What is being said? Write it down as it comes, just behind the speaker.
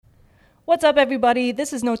What's up, everybody?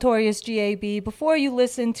 This is Notorious GAB. Before you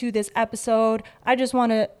listen to this episode, I just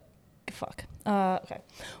want to... Okay.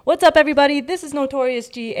 What's up, everybody? This is Notorious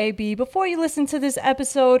GAB. Before you listen to this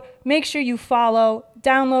episode, make sure you follow,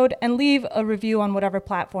 download, and leave a review on whatever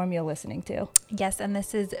platform you're listening to. Yes, and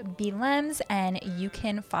this is B-Lems, and you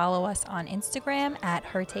can follow us on Instagram at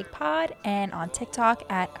HerTakePod and on TikTok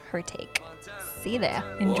at HerTake. See you there.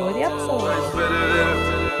 Enjoy the episode.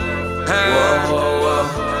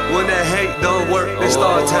 When the hate don't work, they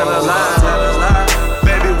start telling lies.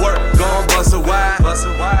 Baby, work, gon' bust a wide.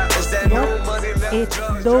 It's that new money left.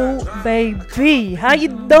 It's Lo Baby. How you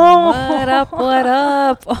doing? What up, what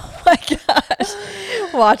up? Oh my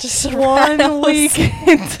gosh. Watch Sopranos. 1 week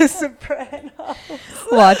into Sopranos.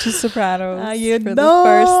 Watch Sopranos How you for doing? the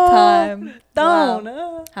first time. Down.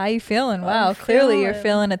 Wow. How you feeling? Wow, I'm clearly you're feeling-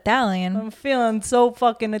 feeling Italian. I'm feeling so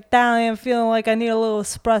fucking Italian, feeling like I need a little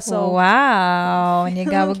espresso. Wow. And you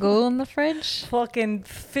gabagool in the fridge? Fucking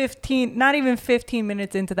 15, not even 15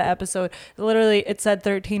 minutes into the episode. Literally, it said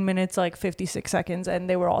 13 minutes, like 56 seconds, and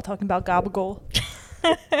they were all talking about gabagool.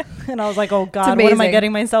 And I was like, oh God, what am I amazing.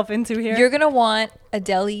 getting myself into here? You're going to want a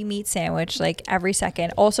deli meat sandwich like every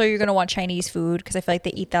second. Also, you're going to want Chinese food because I feel like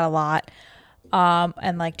they eat that a lot.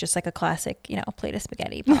 And like just like a classic, plate of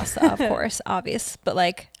spaghetti, pasta, of course, obvious. But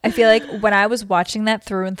like, I feel like when I was watching that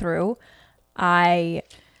through and through, I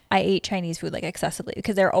ate Chinese food like excessively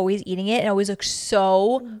because they're always eating it and it always looks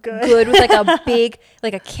so good with like a big,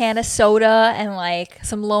 like a can of soda and like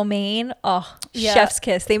some lo mein. Oh, Yeah. chef's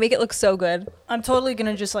kiss. They make it look so good. I'm totally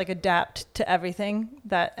going to just like adapt to everything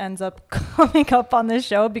that ends up coming up on this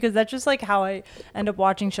show because that's just like how I end up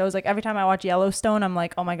watching shows. Like every time I watch Yellowstone, I'm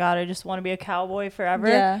like, oh my God, I just want to be a cowboy forever.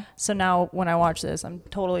 Yeah. So now when I watch this, I'm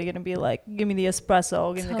totally going to be like, give me the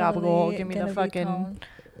espresso, give me the gabagool, give me the fucking,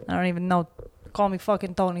 I don't even know. Call me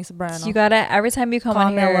fucking Tony Soprano. So you gotta, every time you come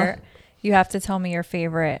on Carmela. here, you have to tell me your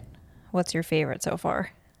favorite. What's your favorite so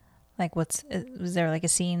far? Like was there like a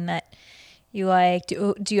scene that you like?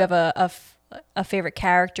 Do you have a favorite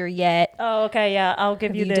character yet? Oh, okay, yeah. I'll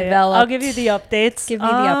give you the updates. Give me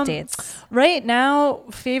the updates. Right now,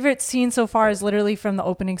 favorite scene so far is literally from the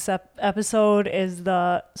opening episode is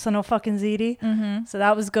the Sono fucking Ziti. Mm-hmm. So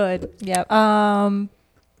that was good. Yep.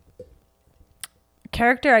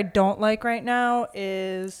 Character I don't like right now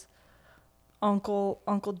is Uncle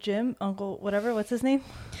Jim, Uncle whatever, what's his name?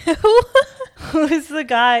 Who's the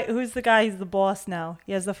guy? He's the boss now.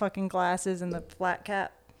 He has the fucking glasses and the flat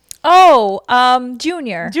cap. Oh,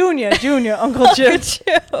 Junior. Junior, Uncle Jim.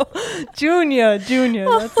 Junior.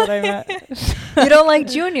 That's what I meant. You don't like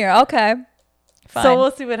Junior? Okay. Fine. So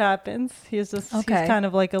we'll see what happens. He's Okay. kind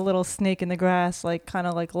of like a little snake in the grass, like kind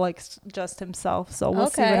of like likes just himself. So we'll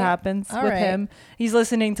see what Okay. happens All with right. him. He's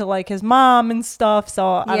listening to like his mom and stuff. So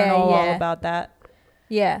I don't Yeah, know all yeah. about that.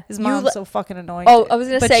 Yeah. His You mom's so fucking annoying. Oh, I was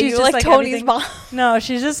gonna But say she's you just like Tony's everything- mom. No,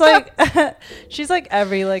 she's just like she's like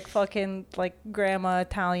every like fucking like grandma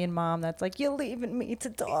Italian mom that's like, you're leaving me to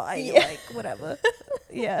die, Yeah. like whatever.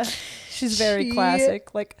 Yeah, she's very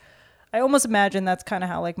classic. Like I almost imagine that's kind of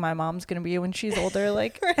how like my mom's gonna be when she's older.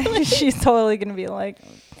 Like she's totally gonna be like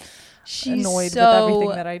She's annoyed so with everything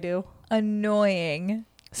that I do. annoying.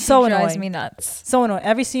 So She drives annoying. me nuts. So annoyed.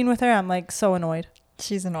 Every scene with her, I'm like so annoyed.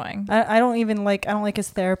 She's annoying. I don't like his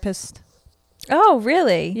therapist. Oh,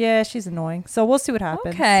 really? Yeah, she's annoying. So we'll see what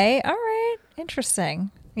happens. Okay. All right. Interesting.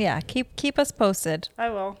 Yeah. Keep us posted I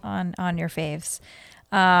will. on your faves.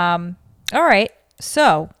 All right.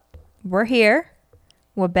 So we're here.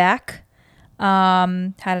 We're back.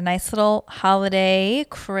 Had a nice little holiday,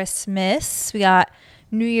 Christmas. We got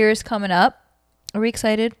New Year's coming up. Are we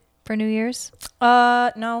excited for New Year's?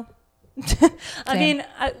 No. I Same. mean,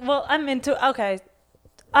 I'm into. Okay,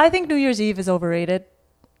 I think New Year's Eve is overrated.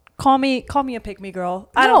 Call me a pick-me girl.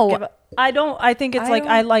 I think it's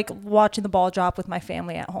I like watching the ball drop with my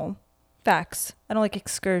family at home. Facts. I don't like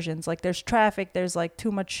excursions. Like there's traffic. There's like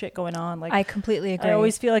too much shit going on. Like I completely agree. I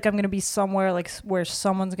always feel like I'm gonna be somewhere like where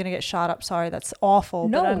someone's gonna get shot up. Sorry, that's awful.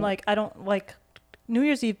 No. But I'm like, I don't like New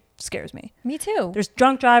Year's Eve scares me. Me too. There's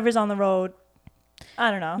drunk drivers on the road.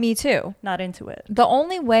 I don't know. Me too. Not into it. The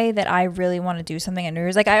only way that I really want to do something at New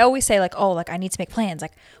Year's, like I always say, like, oh, like I need to make plans.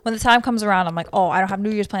 Like when the time comes around, I'm like, oh, I don't have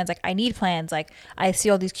New Year's plans. Like I need plans. Like I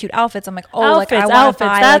see all these cute outfits. I'm like, oh, like I want to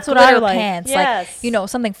buy That's like what I glitter like. pants. Yes. Like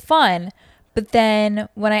something fun. But then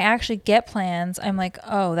when I actually get plans, I'm like,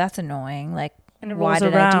 oh, that's annoying. Like And it why rolls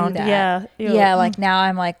did I around. do that? Yeah. You're Yeah. like, Like now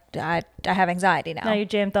I'm like, I have anxiety now. now you're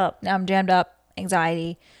jammed up. Now I'm jammed up,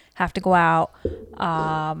 anxiety, have to go out.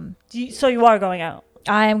 So you are going out.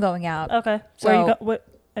 I am going out. Okay. So- Where you go? What?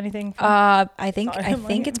 Anything? I think Sorry, I I'm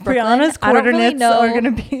think like, it's Brooklyn. Brianna's I don't really coordinates know. are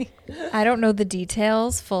gonna be. I don't know the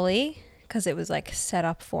details fully because it was like set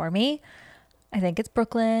up for me. I think it's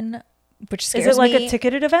Brooklyn, which scares Is it like me. a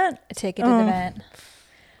ticketed event? A ticketed event.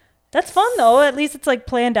 That's fun though. At least it's like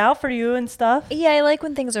planned out for you and stuff. Yeah, I like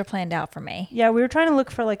when things are planned out for me. Yeah, we were trying to look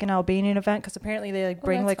for like an Albanian event because apparently they like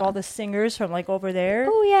bring that's like all fun. the singers from like over there.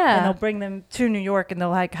 Oh yeah. And they'll bring them to New York and they'll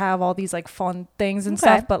like have all these like fun things and Okay.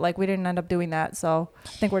 stuff. But like we didn't end up doing that, so I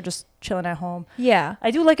think we're just chilling at home. Yeah.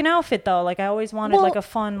 I do like an outfit though. Like I always wanted Well, like a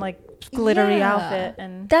fun like glittery yeah. outfit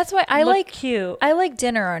and That's why I look like cute. I like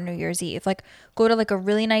dinner on New Year's Eve. Like go to like a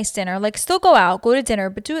really nice dinner. Like still go out, go to dinner,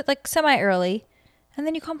 but do it like semi early. And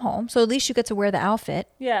then you come home. So at least you get to wear the outfit.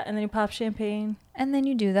 Yeah, and then you pop champagne. And then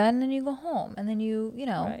you do that and then you go home. And then you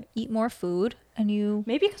know, Right. eat more food and you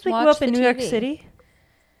Maybe because we watch grew up the in New York TV. Ci.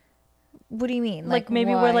 What do you mean? Like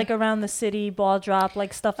maybe why? we're like around the city, ball drop,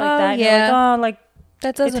 like stuff like Oh, that. And yeah. you're like, oh, like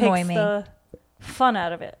that does it annoy takes me. the fun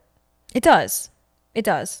out of it. It does. It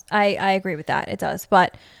does. I agree with that. It does.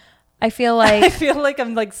 But I feel I like feel like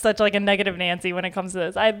I'm like such like a negative Nancy when it comes to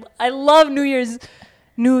this. I love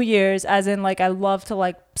New Year's as in like I love to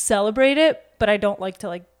like celebrate it, but I don't like to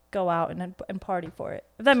like go out and party for it.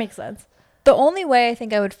 If that makes sense. the only way I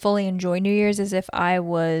think I would fully enjoy New Year's is if I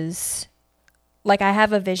was like, I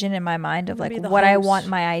have a vision in my mind of like Be the what I host. want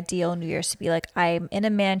my ideal New Year's to be. Like I'm in a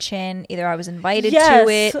mansion, either I was invited Yes. to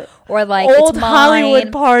it or like Old it's Hollywood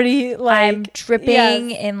mine. party, like I'm dripping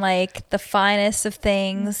yes. in like the finest of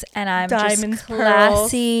things, and I'm Diamonds, just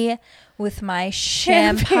classy with my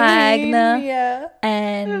champagne, yeah.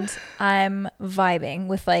 and I'm vibing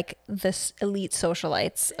with like this elite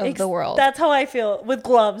socialites of the world. That's how I feel with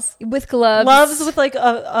gloves. With gloves. Gloves with like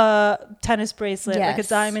a tennis bracelet, like a Yes.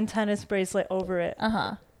 diamond tennis bracelet over it.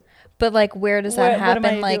 But like, where does that What am I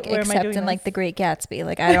happen? Like, where am I except doing in like this? The Great Gatsby.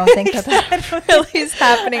 Like, I don't think that really is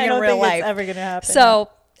happening I in don't real think life. it's ever gonna happen. So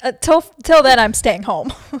till then, I'm staying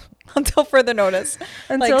home until further notice.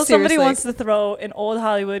 until Like, somebody seriously. wants to throw an old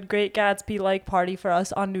Hollywood Great Gatsby like party for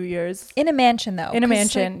us on New Year's In a mansion, though. in a 'cause,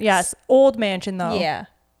 mansion, like, yes, old mansion though, Yeah.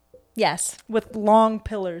 Yes. with long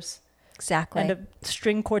pillars Exactly. and a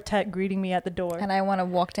string quartet greeting me at the door, And I want to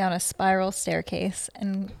walk down a spiral staircase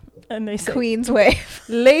and and they say, Queensway.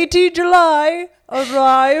 Lady July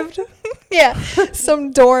arrived. Yeah.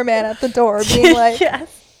 Some doorman at the door being like, Yes.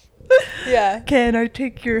 yeah. Can I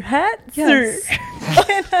take your hat, Yes. sir?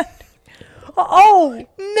 Can I? Oh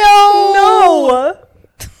No.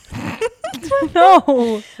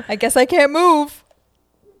 no! I guess I can't move.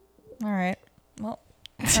 All right. Well,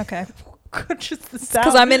 okay. Just the sound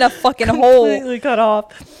Because I'm in a fucking hole. completely cut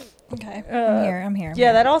off. Okay. I'm here.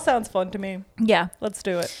 Yeah, that all sounds fun to me. Yeah. Let's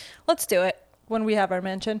do it Let's do it. when we have our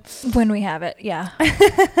mention. When we have it, yeah.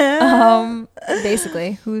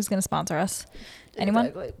 Basically, who's gonna sponsor us? Anyone?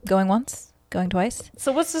 Exactly. Going once? Going twice?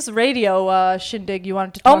 So what's this radio shindig you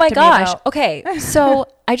wanted to talk Oh my to gosh. me about? Okay. So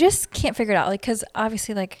I just can't figure it out. Like, cause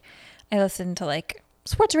obviously, like, I listen to like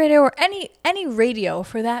sports radio or any radio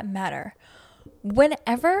for that matter.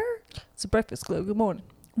 Whenever It's a Breakfast Club. Good morning.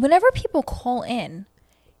 people call in,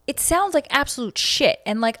 it sounds like absolute shit.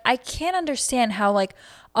 And like, I can't understand how like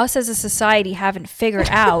us as a society haven't figured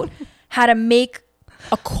out how to make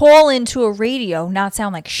a call into a radio not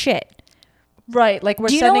sound like shit. Right, like we're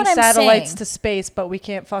Do you know sending what I'm satellites saying? to space, but we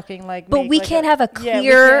can't fucking like. But make, we like, can't have a Yeah, we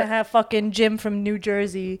clear- can't have fucking Jim from New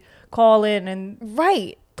Jersey call in and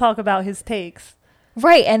Right. talk about his takes.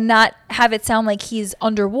 Right. And not have it sound like he's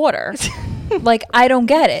underwater. Like, I don't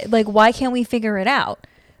get it. Like, why can't we figure it out?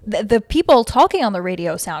 The people talking on the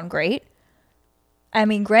radio sound great. I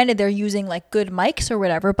mean, granted, they're using like good mics or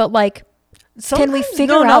whatever, but like, can we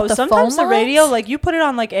figure out the sometimes phone the radio, lines? like you put it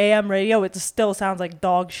on like AM radio, it still sounds like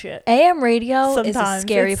dog shit. AM radio is a Sometimes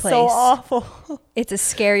scary it's place. so awful. It's a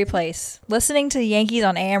scary place. Listening to Yankees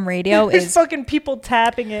on AM radio There's is. fucking people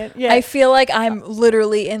tapping it. Yeah, I feel like I'm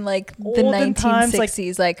literally in like the Olden times,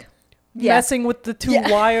 1960s. Like, yeah. messing with the two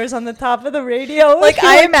Yeah. wires on the top of the radio. Like,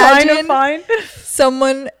 You're, I trying to imagine- find.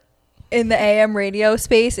 Someone in the AM radio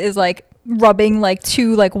space is like rubbing like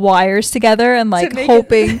two like wires together and like make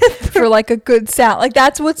hoping for like a good sound. Like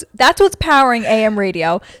that's what's powering AM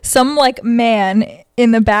radio. Some like man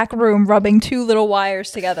in the back room rubbing two little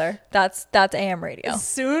wires together. That's AM radio.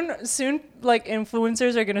 Soon, like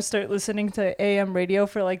influencers are gonna start listening to AM radio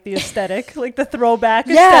for like the aesthetic, like the throwback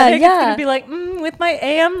aesthetic. It's yeah. gonna be like with my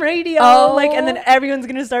AM radio, Oh. like, and then everyone's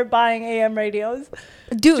gonna start buying AM radios,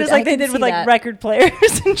 Dude, just I like they can did with see like that. record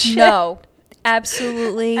players and shit. No.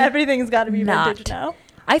 Absolutely. Everything's got to be not. vintage now.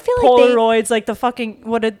 I feel like Polaroids, like the fucking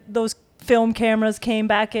those film cameras came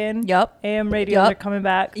back in. Yup. AM radios Yup. are coming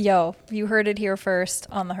back. Yo, you heard it here first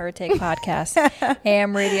on the Her Take podcast.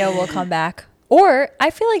 AM radio will come back. Or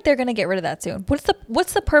I feel like they're going to get rid of that soon.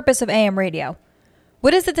 What's the purpose of AM radio?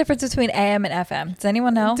 What is the difference between AM and FM? Does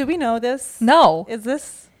anyone know? Do we know this? No. Is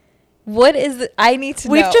this? What is the, I need to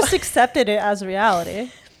know. We've just accepted it as reality.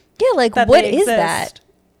 Yeah, like that what they is exist. that?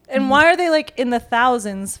 And why are they like in the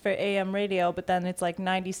thousands for AM radio, but then it's like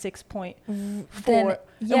 96.4? Then,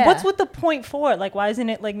 yeah. And what's with the 0.4? Like, why isn't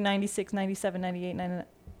it like 96, 97, 98, 99?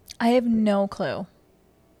 I have no clue.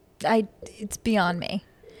 It's beyond me.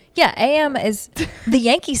 Yeah, AM is the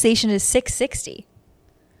Yankee station is 660.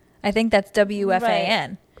 I think that's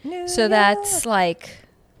WFAN. Right. So that's like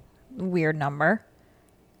weird number.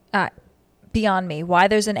 Beyond me. Why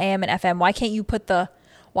there's an AM and FM?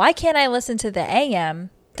 Why can't I listen to the AM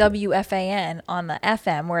WFAN on the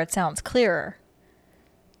FM where it sounds clearer?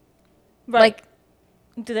 Right. Like,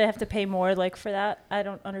 do they have to pay more like for that? I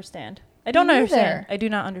don't understand. I don't understand. I do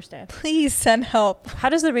not understand. please send help. How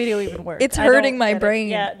does the radio even work? It's I hurting don't my get it. brain.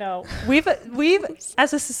 Yeah, no. We've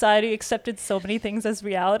as a society accepted so many things as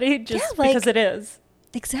reality just like, because it is.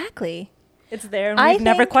 Exactly. It's there and I we've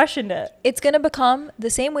never think questioned it. It's going to become the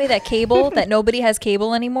same way that cable, that nobody has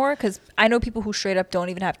cable anymore, because I know people who straight up don't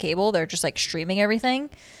even have cable. They're just like streaming everything.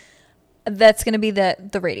 That's going to be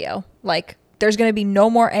the radio. Like, there's going to be no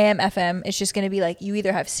more AM, FM. It's just going to be like you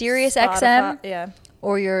either have Sirius XM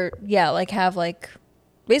or you're, like have like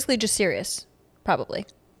basically just Sirius, probably.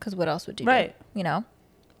 Because what else would you do? You know?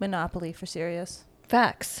 Monopoly for Sirius.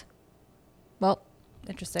 Facts. Well,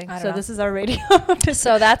 interesting. I don't So know. this is our radio.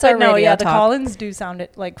 So that's our radio yeah, the talk. call-ins do sound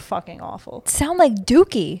like fucking awful. Sound like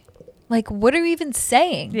Dookie. Like, what are you even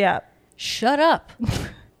saying? Yeah. Shut up.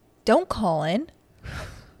 Don't call in.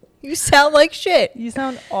 You sound like shit. You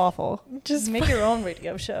sound awful. Just make your own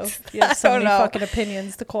radio show. You I have so don't many know. fucking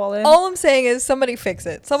opinions to call in. All I'm saying is somebody fix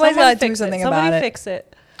it. Somebody's got to do something about it. Somebody fix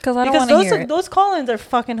it. Because I don't want to hear it. Those call-ins are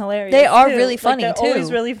fucking hilarious. They are too. really funny, they're too.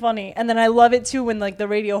 always really funny. And then I love it too when like the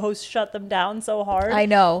radio hosts shut them down so hard. I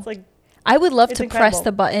know. It's like, I would love it's to incredible. press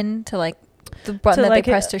the button to like the button to, that like,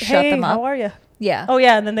 they press to hey, shut them up. How are you? Yeah. Oh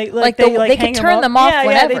yeah, and then they Like, they they hang could turn up. them off Yeah,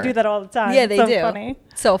 whenever. they do that all the time. Yeah, they so do. Funny.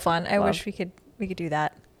 So fun. I Love. wish we could do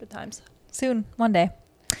that Good times. soon, one day.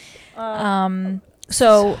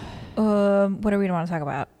 So what do we want to talk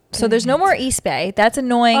about? So there's no more East Bay. That's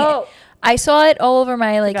annoying. Oh. I saw it all over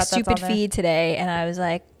my like Forgot that's stupid on there. feed today, and I was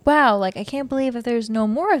like, wow, like I can't believe that there's no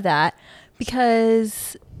more of that,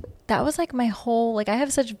 because that was like my whole, like I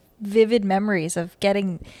have such vivid memories of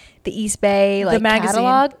getting the East Bay like the magazine.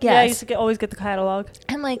 catalog. Yeah, I Yes. used to always get the catalog.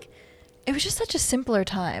 And like it was just such a simpler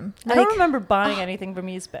time. I don't remember buying anything from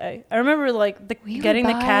East Bay. I remember like We would getting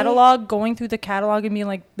the buy- catalog, going through the catalog and being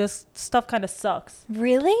like, this stuff kind of sucks.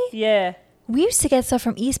 Really? Yeah. We used to get stuff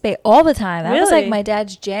from East Bay all the time. That was like Really? my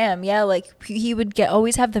dad's jam. Yeah, like he would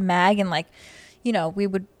always have the mag, and like, you know,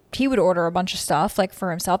 he would order a bunch of stuff like for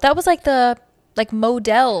himself. That was like the like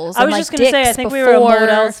Models. I and, was like, just going to say, I Dick's think we were a before-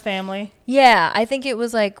 Models family. Yeah, I think it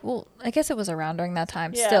was like, well, I guess it was around during that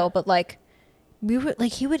time Yeah. still, but like we would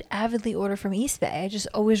like he would avidly order from East Bay. I just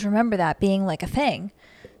always remember that being like a thing.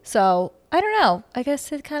 So I don't know. I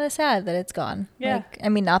guess it's kind of sad that it's gone. Yeah. Like, I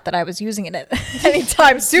mean, not that I was using it at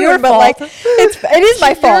anytime your soon, but fault. like it is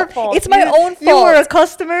my fault. It's my own fault. You were a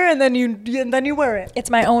customer and then you weren't. It's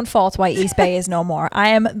my own fault why East Bay is no more. I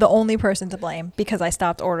am the only person to blame because I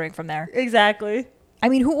stopped ordering from there. Exactly. I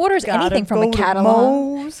mean, who orders anything from a go to catalog?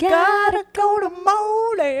 Moe's, Gotta go to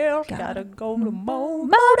Models. Gotta go to Moe's.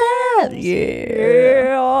 Models.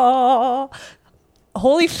 Yeah.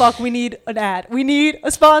 Holy fuck, we need an ad. We need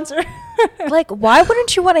a sponsor. Like, why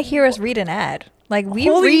wouldn't you want to hear us read an ad? Like, we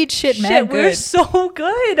Holy read shit, man. We're Good. so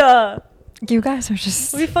good. You guys are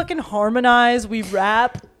just. We fucking harmonize. We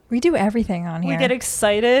rap. We do everything on here. We get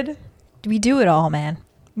excited. We do it all, man.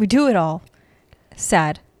 We do it all.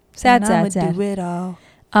 Sad. Sad, And I'ma sad, sad. do it all.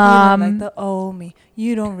 You don't like the old me.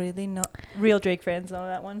 You don't really know. Real Drake fans know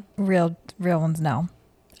that one. Real ones know.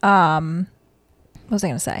 What was I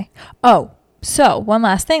going to say? Oh, so one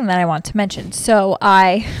last thing that I want to mention. So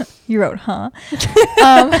you wrote, huh?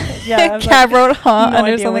 Yeah. Cab wrote, huh? no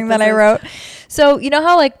Under idea something what that this I is. wrote. So you know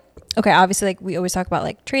how like, okay, obviously like we always talk about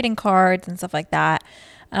like trading cards and stuff like that.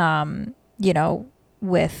 You know,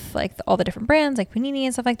 with like all the different brands like Panini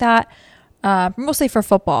and stuff like that. Mostly for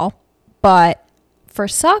football, but for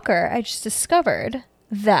soccer, I just discovered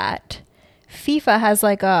that FIFA has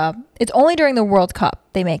like it's only during the World Cup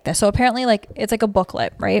they make this. So apparently like it's like a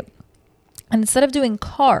booklet, right? And instead of doing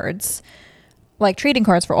cards, like trading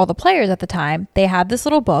cards for all the players at the time, they have this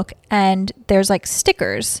little book and there's like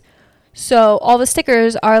stickers. So all the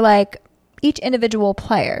stickers are like each individual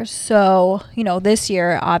player. So, you know, this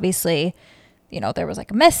year, obviously, you know, there was like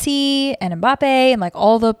Messi and Mbappe and like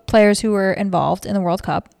all the players who were involved in the World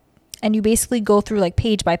Cup. And you basically go through like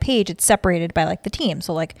page by page. It's separated by like the team.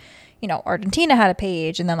 So like, you know, Argentina had a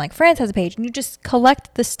page, and then like France has a page, and you just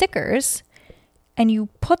collect the stickers and you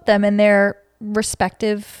put them in their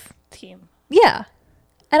respective team. Yeah.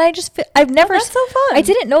 And I just I've never that's so fun. I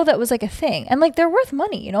didn't know that was like a thing. And like they're worth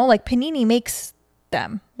money, you know? Like Panini makes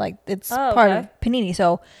them. Like it's part of Panini.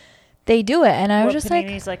 So they do it, and I was just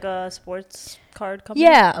Panini's like a sports card company.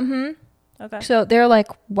 Yeah, Okay. So they're like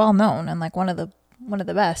well known and like one of the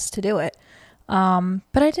best to do it.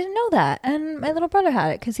 But I didn't know that, and my little brother had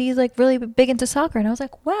it because he's like really big into soccer, and I was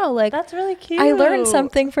like, wow, like that's really cute. I learned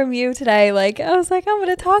something from you today. Like I was like, I'm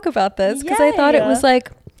gonna talk about this because I thought it was like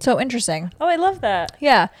so interesting. Oh, I love that.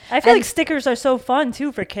 Yeah, I feel like stickers are so fun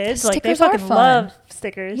too for kids. Like they fucking love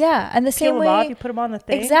stickers. Yeah, and the same way off, you put them on the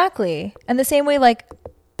thing. Exactly, and the same way like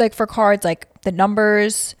for cards, like the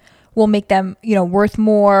numbers will make them, you know, worth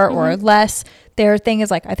more or less. Their thing is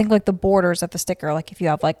like, I think like the borders of the sticker, like if you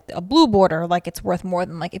have like a blue border, like it's worth more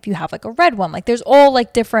than like if you have like a red one. Like there's all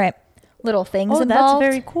like different little things involved.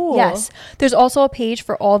 That's very cool. Yes. There's also a page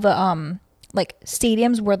for all the like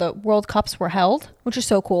stadiums where the World Cups were held, which is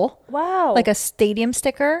so cool. Wow. Like a stadium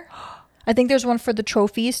sticker. I think there's one for the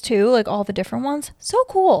trophies too, like all the different ones. So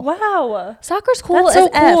cool. Wow. Soccer's cool. That's so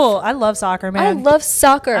cool. I love soccer, man. I love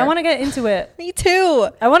soccer. I want to get into it. Me too.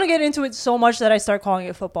 I want to get into it so much that I start calling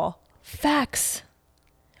it football. Facts.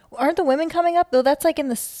 Aren't the women coming up though? That's like in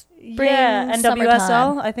the spring. Yeah, and summertime.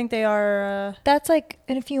 WSL. I think they are. That's like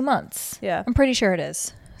in a few months. Yeah, I'm pretty sure it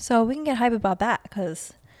is. So we can get hype about that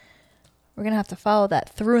because we're gonna have to follow that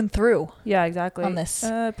through and through. Yeah, exactly. On this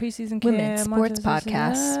preseason women's sports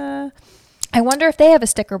podcast. I wonder if they have a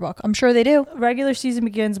sticker book. I'm sure they do. Regular season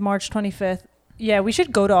begins March 25th. Yeah, we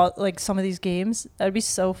should go to all, like some of these games. That'd be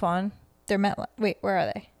so fun. They're wait, where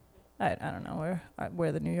are they? I don't know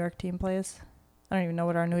where the New York team plays. I don't even know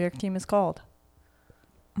what our New York team is called.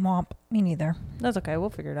 Womp. Me neither. That's okay. We'll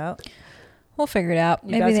figure it out. We'll figure it out.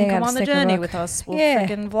 You guys can come on the journey with us. We'll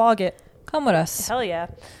freaking vlog it. Come with us. Hell yeah.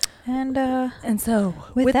 And so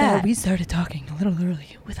with that, we started talking a little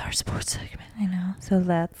early with our sports segment. I know. So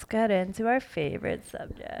let's get into our favorite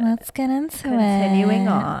subject. Let's get into Continuing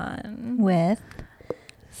on with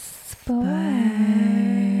sports.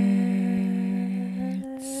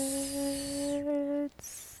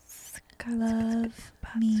 Love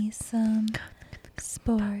me some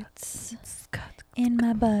sports in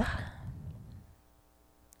my butt.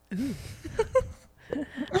 Ooh.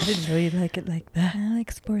 I didn't know you'd like it like that. I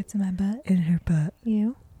like sports in my butt. In her butt.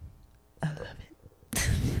 You? I love it.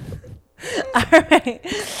 All right.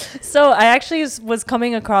 So I actually was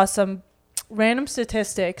coming across some random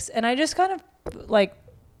statistics, and I just kind of like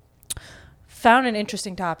found an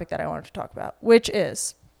interesting topic that I wanted to talk about, which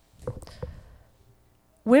is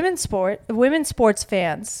women's sports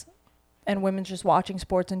fans and women just watching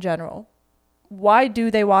sports in general. Why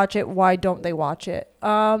do they watch it? Why don't they watch it?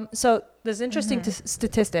 So this interesting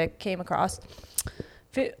statistic came across.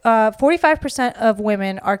 45% of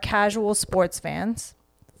women are casual sports fans.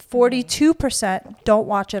 42% don't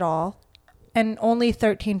watch at all. And only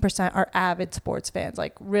 13% are avid sports fans,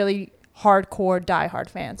 like really hardcore, diehard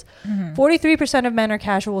fans. 43% of men are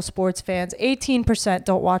casual sports fans. 18%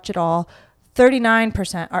 don't watch at all.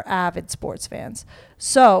 39% are avid sports fans.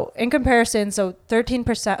 So in comparison,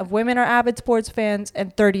 13% of women are avid sports fans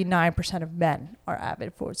and 39% of men are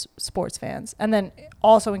avid sports fans. And then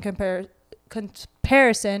also in comparison,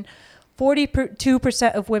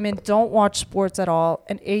 42% of women don't watch sports at all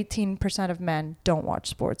and 18% of men don't watch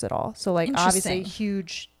sports at all. So like obviously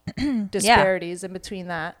huge disparities in between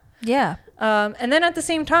that. Yeah. And then at the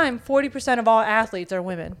same time, 40% of all athletes are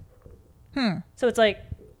women. So it's like,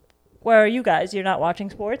 where are you guys? You're not watching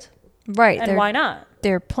sports? Right. And why not?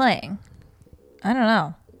 They're playing. I don't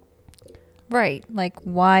know. Right. Like,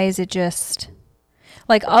 why is it just...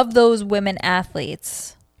 Like, of those women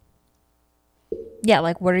athletes... Yeah,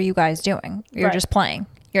 like, what are you guys doing? You're just playing.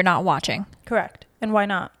 You're not watching. Correct. And why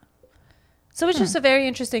not? So it's just a very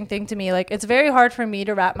interesting thing to me. Like, it's very hard for me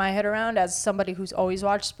to wrap my head around as somebody who's always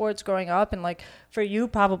watched sports growing up. And, like, for you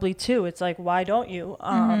probably, too. It's like, why don't you?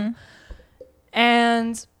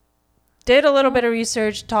 And... did a little bit of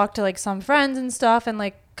research, talked to like some friends and stuff, and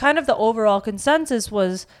like kind of the overall consensus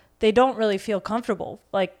was they don't really feel comfortable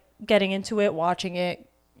like getting into it, watching it,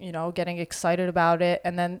 you know, getting excited about it,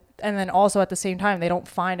 and then also at the same time they don't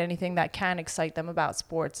find anything that can excite them about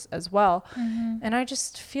sports as well. And I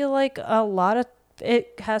just feel like a lot of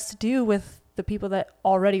it has to do with the people that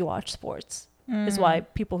already watch sports is why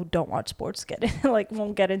people who don't watch sports get it, like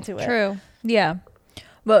won't get into it. True. Yeah.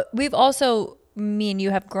 But we've also, me and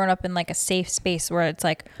you have grown up in like a safe space where it's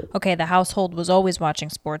like, okay, the household was always watching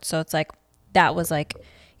sports. So it's like, that was like,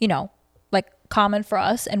 you know, like common for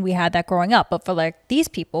us, and we had that growing up. But for like these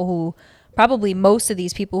people who probably most of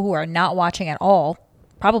these people who are not watching at all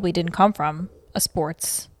probably didn't come from a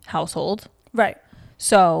sports household. Right.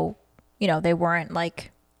 So, you know, they weren't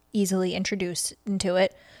like easily introduced into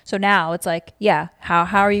it. So now it's like, yeah,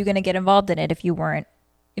 how are you going to get involved in it if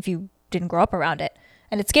you didn't grow up around it?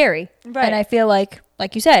 And it's scary. Right. And I feel like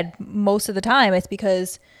you said, most of the time it's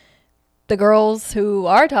because the girls who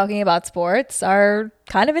are talking about sports are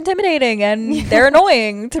kind of intimidating and they're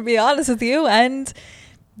annoying, to be honest with you. And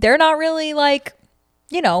they're not really like,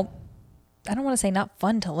 you know, I don't want to say not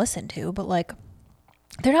fun to listen to, but like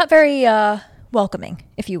they're not very welcoming,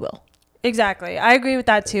 if you will. Exactly. I agree with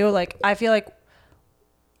that too. Like, I feel like,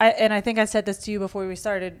 I think I said this to you before we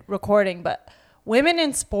started recording, but women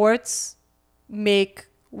in sports make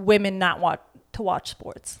women not want to watch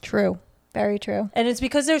sports. True. Very true. And it's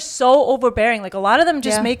because they're so overbearing. Like, a lot of them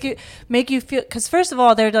just make you feel, because first of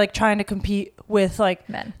all, they're like trying to compete with like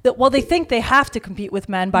men. They think they have to compete with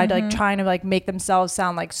men by like trying to like make themselves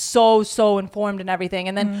sound like so informed and everything.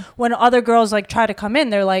 And then when other girls like try to come in,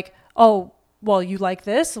 they're like, oh, well, you like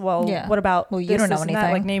this? Well, what about you this, don't know this, and anything.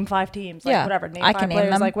 that? Like, name 5 teams. Like, whatever. Name 5 I can players.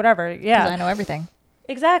 name them. Like, whatever. Yeah. I know everything.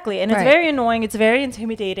 Exactly. And it's very annoying. It's very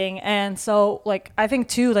intimidating. And so, like, I think,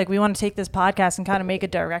 too, like, we want to take this podcast and kind of make a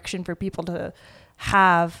direction for people to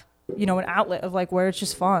have, you know, an outlet of, like, where it's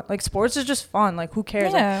just fun. Like, sports is just fun. Like, who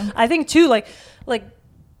cares? Yeah. Like, I think, too, like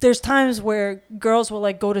there's times where girls will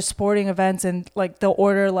like go to sporting events and like they'll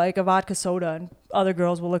order like a vodka soda and other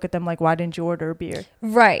girls will look at them like, why didn't you order a beer?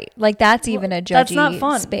 Right. Like that's even a judgy that's not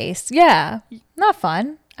fun. Space. Yeah. Not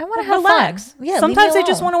fun. I want to have relax. Fun. Yeah. Sometimes they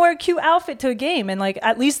just want to wear a cute outfit to a game and like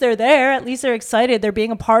at least they're there. At least they're excited. They're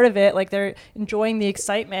being a part of it. Like they're enjoying the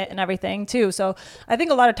excitement and everything too. So I think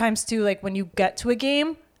a lot of times too, like when you get to a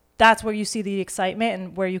game, that's where you see the excitement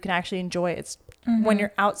and where you can actually enjoy it. It's when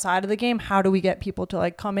you're outside of the game, how do we get people to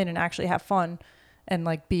like come in and actually have fun and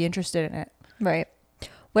like be interested in it? Right.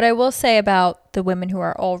 What I will say about the women who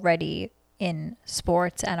are already in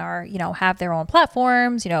sports and are, you know, have their own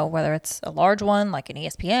platforms, you know, whether it's a large one like an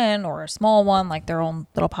ESPN or a small one like their own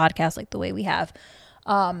little podcast like the way we have,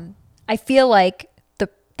 I feel like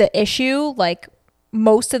the issue like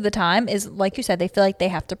most of the time is, like you said, they feel like they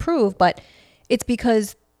have to prove, but it's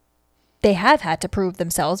because they have had to prove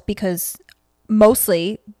themselves because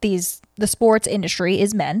mostly the sports industry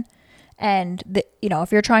is men. And, you know,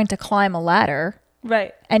 if you're trying to climb a ladder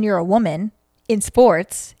right, and you're a woman in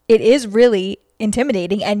sports, it is really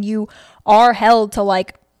intimidating and you are held to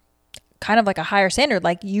like kind of like a higher standard.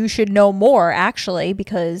 Like you should know more actually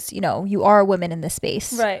because, you know, you are a woman in this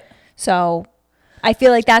space. Right. So I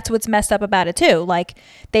feel like that's what's messed up about it too. Like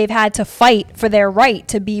they've had to fight for their right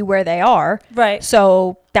to be where they are. Right.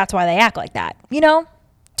 So that's why they act like that, you know?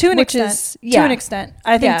 To an extent.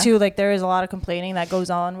 I think too, like there is a lot of complaining that goes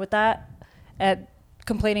on with that, and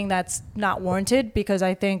complaining that's not warranted because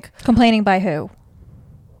I think complaining by who?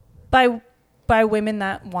 By women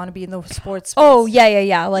that want to be in the sports space. Oh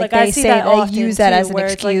yeah. Like they say they use that as an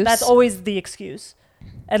excuse. Like, that's always the excuse,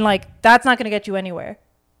 and like that's not going to get you anywhere.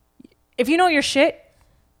 If you know your shit,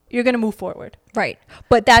 you're going to move forward. Right.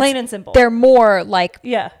 But that's plain and simple. They're more like,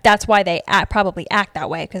 that's why they probably act that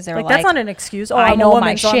way. Cause they're like, that's not an excuse. Oh, I know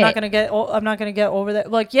my so shit. I'm not going to get over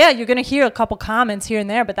that. Like, yeah, you're going to hear a couple comments here and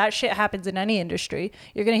there, but that shit happens in any industry.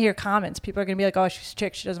 You're going to hear comments. People are going to be like, oh, she's a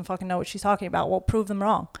chick. She doesn't fucking know what she's talking about. Well, prove them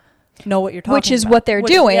wrong. Know what you're talking about. Which is what they're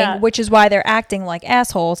doing, which is why they're acting like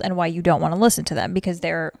assholes and why you don't want to listen to them because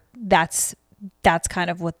that's kind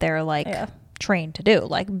of what they're like trained to do.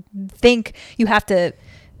 Like you have to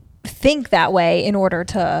think that way in order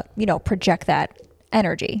to, you know, project that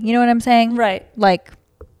energy. You know what I'm saying? Right. Like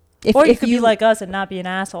if you could be like us and not be an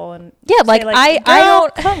asshole and like I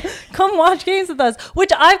don't come watch games with us,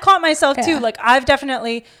 which I've caught myself too. Like I've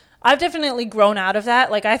definitely grown out of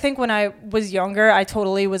that. Like I think when I was younger, I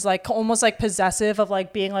totally was like almost like possessive of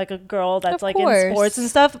like being like a girl that's like in sports and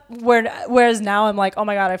stuff. Whereas now I'm like, oh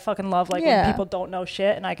my God, I fucking love like when people don't know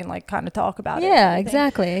shit and I can like kind of talk about it. Yeah,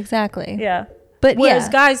 exactly. Yeah. But whereas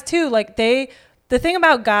guys too, like the thing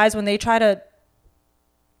about guys when they try to,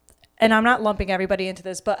 and I'm not lumping everybody into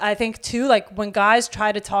this, but I think too, like when guys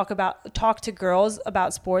try to talk to girls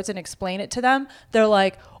about sports and explain it to them, they're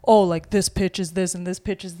like, oh, like this pitch is this and this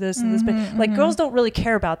pitch is this and this pitch. Like girls don't really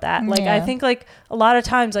care about that. Like I think like a lot of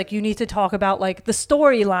times like you need to talk about like the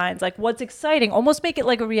storylines, like what's exciting, almost make it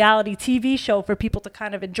like a reality TV show for people to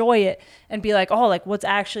kind of enjoy it and be like, oh, like what's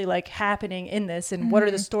actually like happening in this and what are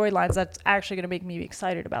the storylines that's actually going to make me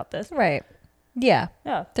excited about this. Right. Yeah.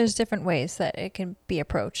 There's different ways that it can be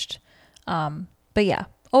approached. But yeah,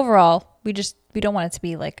 overall, we don't want it to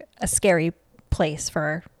be like a scary place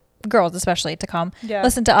for girls especially, to come Yeah.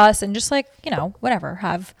 listen to us and just like, you know, whatever,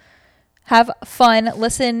 have fun,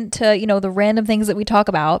 listen to, you know, the random things that we talk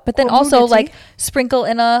about, but then also like sprinkle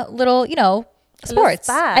in a little, you know, sports,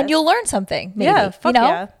 and you'll learn something. Maybe, Yeah, fuck, you know,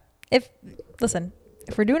 yeah. if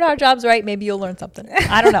we're doing our jobs right, maybe you'll learn something.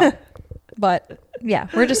 I don't know, but yeah,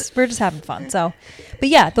 we're just having fun. So, but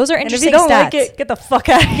yeah, those are interesting and if you don't stats. like it, get the fuck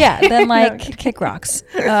out. Yeah, then like kick rocks.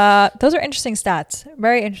 Those are interesting stats.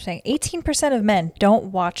 Very interesting. 18% of men don't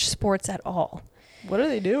watch sports at all. What are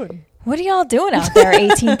they doing? What are y'all doing out there?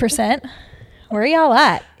 18%. Where are y'all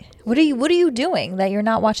at? What are you doing that you're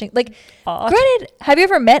not watching? Like, granted, have you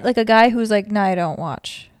ever met like a guy who's like, "No, I don't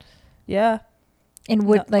watch." Yeah. And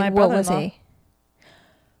what, No, like, my what was brother-in-law. he?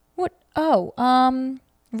 What? Oh,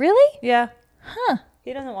 really? Yeah. Huh.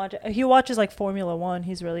 He doesn't watch it. He watches like Formula One.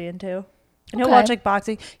 He's really into. And he'll Okay. watch like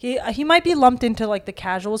boxing. He might be lumped into like the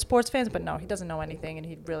casual sports fans, but no, he doesn't know anything, and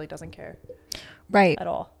he really doesn't care Right. at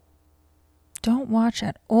all. Don't watch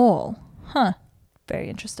at all. Huh. Very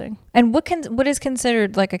interesting. And what is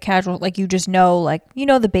considered like a casual? Like, you just know, like, you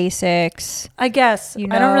know, the basics. I guess. You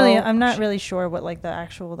I don't really. know- I'm not really sure what like the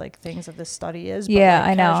actual like things of this study is. But, Yeah, like,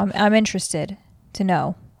 I know. casual- I'm interested to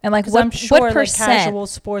know. And like, 'cause what, I'm sure what like percent? casual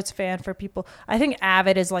sports fan for people. I think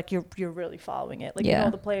avid is like you're really following it. Like you Yeah.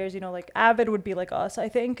 know the players. You know like avid would be like us. I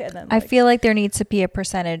think. And then I like, feel like there needs to be a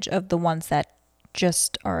percentage of the ones that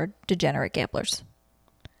just are degenerate gamblers.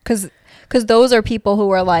 Because those are people who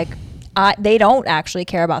are like, they don't actually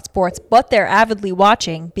care about sports, but they're avidly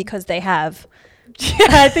watching because they have. Yeah,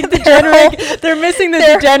 I think they're missing the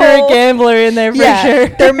degenerate gambler in there for sure.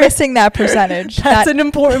 They're missing that percentage. That's an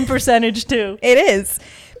important percentage too. It is.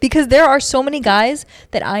 Because there are so many guys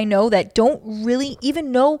that I know that don't really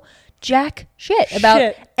even know jack shit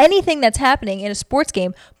about anything that's happening in a sports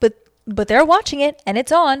game, but they're watching it and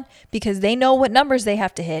it's on because they know what numbers they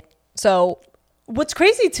have to hit. So what's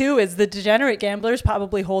crazy too is the degenerate gamblers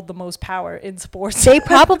probably hold the most power in sports. they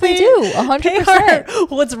probably do 100%. They are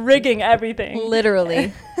what's rigging everything.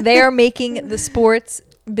 Literally. They are making the sports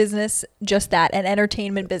business just that, an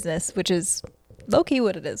entertainment business, which is low-key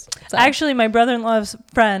what it is. So. Actually, my brother-in-law's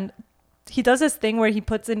friend, he does this thing where he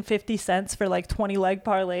puts in 50 cents for like 20 leg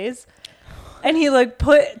parlays. And he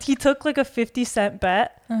took like a 50-cent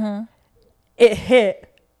bet. Uh-huh. It hit.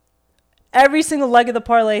 Every single leg of the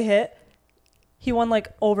parlay hit. He won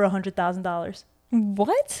like over $100,000.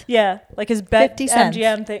 What? Yeah, like his bet 50 cents.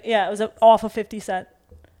 MGM thing. Yeah, it was off of 50 cent.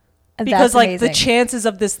 That's Because like the amazing. chances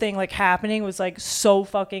of this thing like happening was like so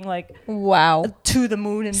fucking like Wow. to the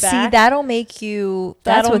moon and back. See, that'll make you.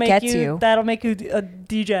 That's what gets you. That'll make you a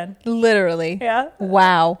degen. Literally. Yeah.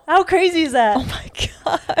 Wow. How crazy is that? Oh my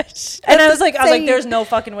gosh. And I That's was like, insane. there's no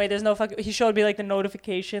fucking way. There's no fucking. He showed me like the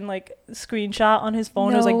notification like screenshot on his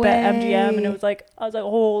phone. It was No like bet MGM, and way. it was like I was like,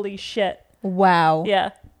 holy shit. Wow.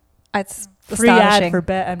 Yeah. That's Free astonishing. ad for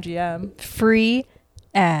bet MGM. Free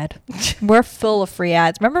ad. We're full of free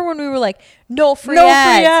ads. Remember when we were like, no free No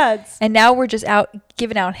ads? free ads. And now we're just out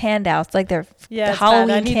giving out handouts like they're Yeah, it's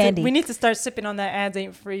Halloween bad. candy. We need to start sipping on that ads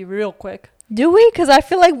ain't free real quick. Do we? Because I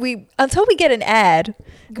feel like until we get an ad,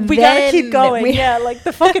 We gotta then keep going. Yeah, like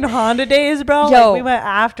the fucking Honda days, bro. Yo. Like we went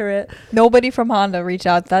after it. Nobody from Honda reached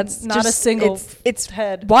out. That's Not a just, single It's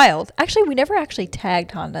head. wild. Actually, we never actually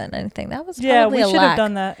tagged Honda in anything. That was Yeah, probably we a should lack. have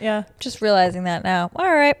done that. Yeah. Just realizing that now.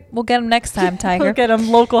 All right, we'll get them next time, Tiger. We'll get them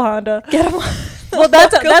local Honda. Get them. Well,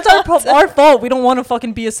 that's our fault. We don't want to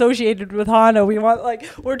fucking be associated with Honda. We want like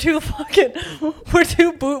we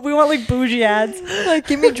want like bougie ads. Like,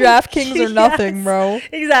 give me DraftKings or nothing, Yes. bro.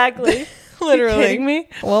 Exactly. Literally. You kidding me?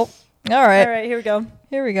 Well, all right. All right, here we go.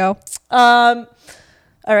 Here we go. All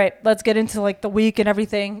right, let's get into like the week and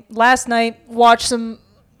everything. Last night, watched some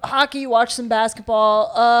hockey, watched some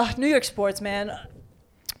basketball. New York sports, man.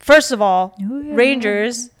 First of all,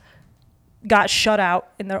 Rangers got shut out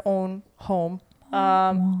in their own home.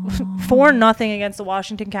 4-0 against the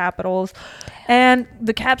Washington Capitals. And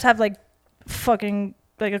the Caps have like fucking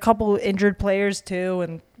like a couple injured players too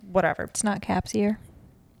and whatever. It's not Caps here.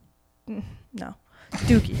 No.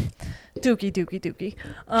 Dookie.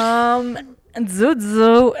 And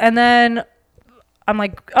Zuzu. And then I'm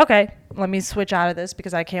like, okay, let me switch out of this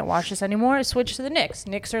because I can't watch this anymore. I switched to the Knicks.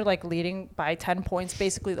 Knicks are like leading by 10 points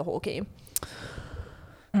basically the whole game.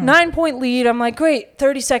 9-point lead. I'm like, great.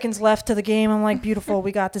 30 seconds left to the game. I'm like, beautiful.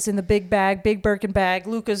 We got this in the big bag, big Birkin bag.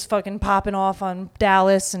 Luka's fucking popping off on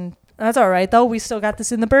Dallas, and that's all right though. We still got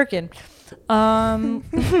this in the Birkin.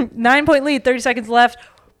 9-point lead. 30 seconds left.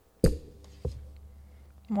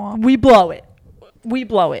 We blow it. We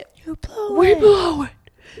blow it. We blow it.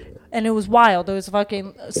 And it was wild. It was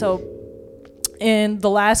fucking so. in the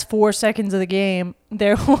last 4 seconds of the game,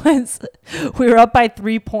 we were up by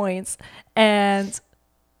 3 points, and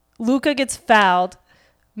Luka gets fouled,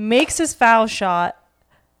 makes his foul shot,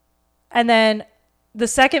 and then the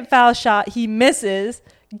second foul shot he misses,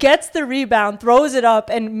 gets the rebound, throws it up,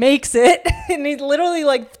 and makes it. And he literally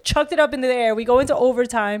like chucked it up into the air. We go into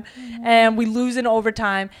overtime, and we lose in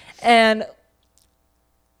overtime. And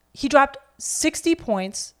he dropped 60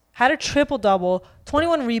 points, had a triple-double,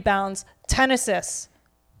 21 rebounds, 10 assists.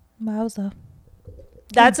 Wowza.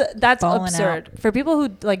 That's Balling absurd. out. For people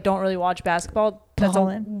who like don't really watch basketball, that's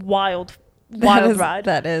Balling. a wild ride.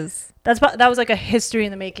 That is. That was like a history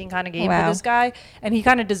in the making kind of game Wow. for this guy, and he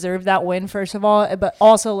kind of deserved that win, first of all. But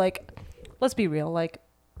also, like, let's be real, like,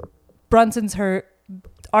 Brunson's hurt,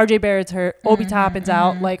 RJ Barrett's hurt, Obi Toppin's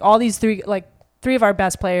out. Like, all these three of our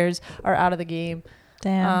best players are out of the game.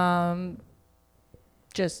 Damn.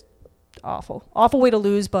 Just awful way to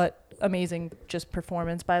lose, but amazing just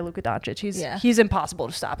performance by Luka Doncic. He's impossible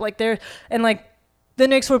to stop. Like, the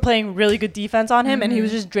Knicks were playing really good defense on him, and he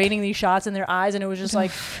was just draining these shots in their eyes, and it was just like,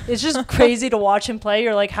 it's just crazy to watch him play.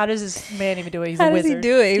 You're like, how does this man even do it? He's a wizard. How does he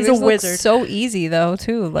do it? He's a wizard. So easy though,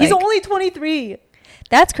 too. Like, he's only 23.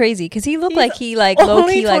 That's crazy because he looked like he like only low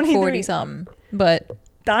key like 23. 40 something, but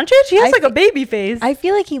Doncic, he has like a baby face. I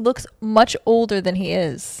feel like he looks much older than he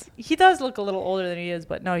is. He does look a little older than he is,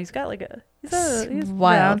 but no, he's got like he's wild.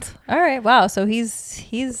 round. All right, wow. So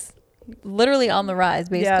he's literally on the rise,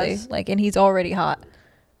 basically. Yes. Like, and he's already hot.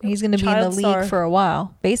 He's going to be in the Child league star. for a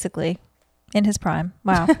while, basically, in his prime.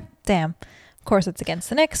 Wow, damn. Of course, it's against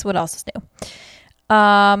the Knicks. What else is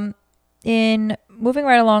new? In moving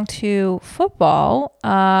right along to football,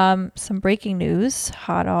 some breaking news,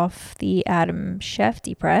 hot off the Adam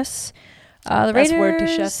Shefty press. The That's Raiders. word to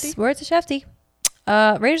Shefty? Word to Shefty.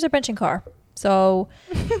 Raiders are benching Carr, so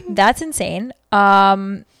that's insane.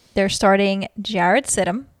 They're starting Jared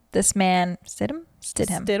Stidham. This man, Stidham.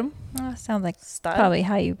 Sounds like Style. probably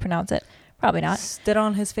how you pronounce it. Probably not. Stid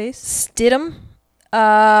on his face. Stidham.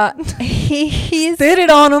 He's Stid it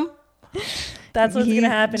on him. That's what's gonna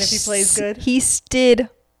happen if he plays good. He stid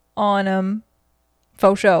on him.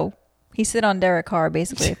 Faux show. He stid on Derek Carr,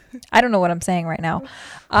 basically. I don't know what I'm saying right now.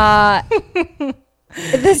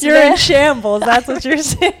 You're in shambles. That's what you're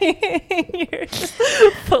saying. You're just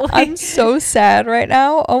I'm so sad right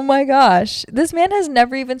now. Oh my gosh. This man has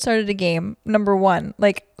never even started a game, number one.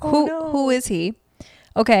 Like, who is he?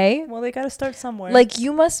 Okay. Well, they got to start somewhere. Like,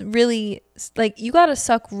 you must really, like, you got to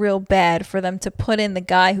suck real bad for them to put in the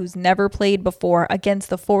guy who's never played before against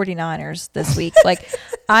the 49ers this week. Like,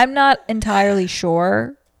 I'm not entirely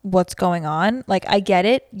sure what's going on. Like, I get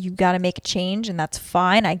it. You got to make a change, and that's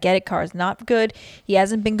fine. I get it. Carr's not good. He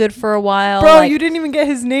hasn't been good for a while. Bro, like, you didn't even get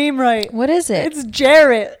his name right. What is it? It's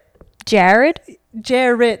Jarrett. Jarrett.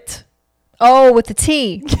 Oh, with the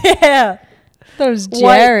T. Yeah. That was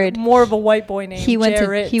Jared. More of a white boy name. He went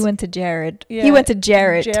Jarrett. to Jared. Yeah. He went to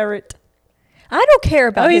Jarrett. Jarrett. I don't care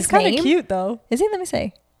about his name. He's kind of cute though. Is he? Let me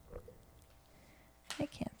see. I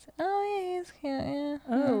can't. Oh yeah, he's cute. Yeah.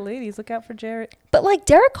 Oh, ladies, look out for Jarrett. But like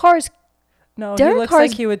Derek Carr's. No, Derek he looks Carr's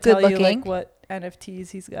like he would tell you good-looking. like what NFTs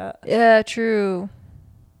he's got. Yeah, true.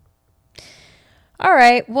 All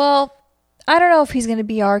right. Well, I don't know if he's gonna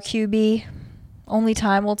be our QB. Only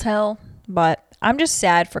time will tell. But I'm just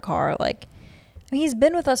sad for Carr. Like, I mean, he's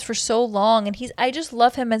been with us for so long, and I just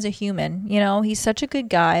love him as a human. You know, he's such a good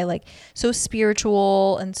guy, like so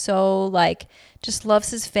spiritual and so like just loves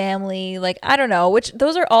his family. Like, I don't know, which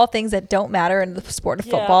those are all things that don't matter in the sport of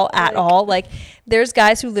football at all. Like, there's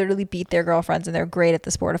guys who literally beat their girlfriends and they're great at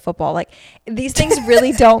the sport of football. Like, these things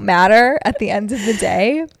really don't matter at the end of the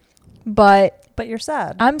day. But you're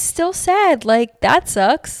sad. I'm still sad. Like, that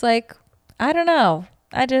sucks. Like, I don't know.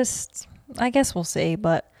 I guess we'll see,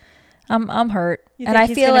 but I'm hurt. You and think I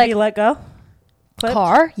he's feel gonna like be let go? Clipped?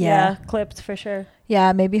 Carr? Yeah. Clipped for sure.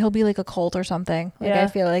 Yeah, maybe he'll be like a Colt or something. Like, Yeah. I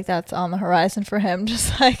feel like that's on the horizon for him.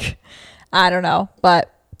 Just like, I don't know.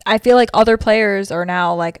 But I feel like other players are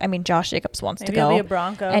now like, I mean, Josh Jacobs wants Maybe to go. he'll be a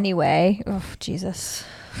Bronco. Anyway. Oh, Jesus.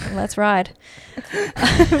 Let's ride.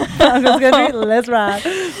 Bronco's gonna be, let's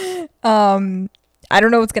ride. I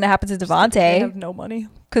don't know what's going to happen to They Devontae have no money.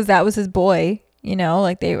 because that was his boy. You know,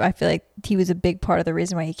 like I feel like he was a big part of the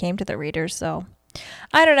reason why he came to the Raiders. So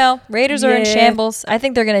I don't know. Raiders are in Yeah. shambles. I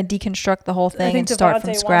think they're going to deconstruct the whole I thing think and start Devontae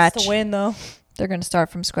from scratch. wants to win though. They're going to start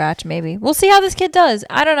from scratch. Maybe we'll see how this kid does.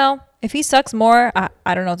 I don't know. If he sucks more,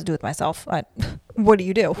 I don't know what to do with myself. What do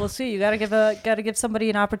you do? We'll see. You gotta give somebody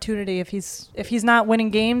an opportunity. If he's not winning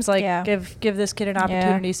games, like Yeah. give this kid an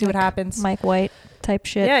opportunity. See what happens. Mike White type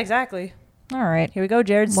shit. Yeah, exactly. All right. Here we go,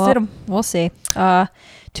 Jared Well, Stidham. we'll see.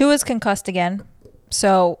 Tua's concussed again.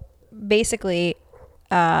 So basically,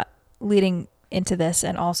 leading into this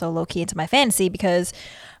and also low key into my fantasy because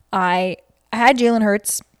I had Jalen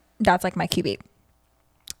Hurts. That's like my QB.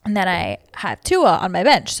 And then I had Tua on my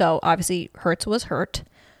bench. So obviously Hurts was hurt.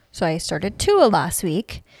 So I started Tua last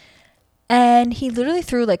week. And he literally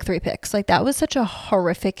threw like 3 picks. Like that was such a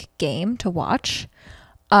horrific game to watch.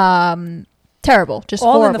 Terrible. Just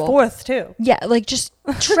all horrible. in the 4th too. Yeah, like just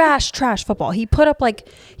trash football. He put up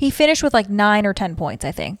he finished with like 9 or 10 points,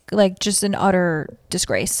 I think. Like just an utter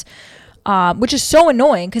disgrace. Which is so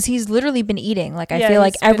annoying because he's literally been eating. Like I feel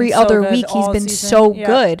like every other week he's been so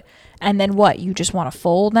good. And then what? You just want to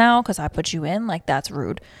fold now because I put you in? Like that's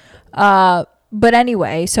rude. But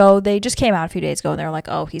anyway, so they just came out a few days ago and they're like,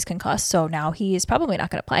 oh, he's concussed. So now he's probably not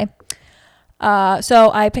going to play. So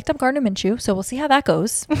I picked up Gardner Minshew. So we'll see how that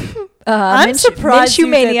goes. I'm surprised you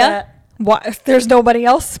did that. What? There's nobody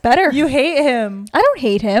else better. You hate him. I don't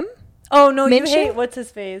hate him. Oh, no, Minshew? you hate what's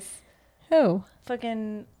his face? Who?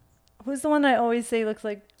 Fucking, who's the one I always say looks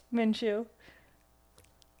like Minshew?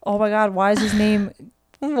 Oh my God, why is his name?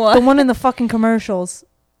 What? The one in the fucking commercials.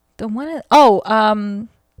 The one?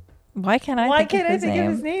 Why can't I think of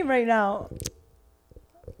his name right now?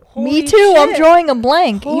 Holy Me too. shit. I'm drawing a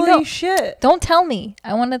blank. Holy shit. Don't tell me.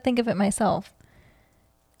 I want to think of it myself.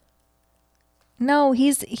 No,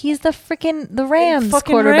 he's the Rams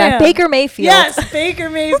quarterback. Ram. Baker Mayfield. Yes, Baker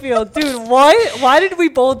Mayfield. Dude, why did we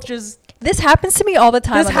both just... This happens to me all the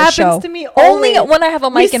time This on happens this show. to me only always. when I have a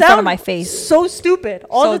mic in front of my face. So stupid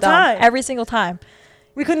all So the dumb. time. Every single time.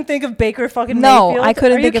 We couldn't think of Baker fucking No, Mayfield. I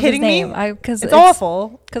couldn't Are think you of his kidding me? name. Because it's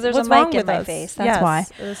awful. Because there's What's a mic wrong in with my us? face. That's Yes, why.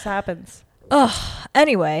 This happens. Ugh.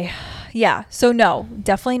 Anyway, yeah. So no,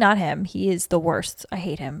 definitely not him. He is the worst. I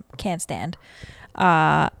hate him. Can't stand.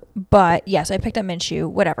 But yeah, so I picked up Minshew.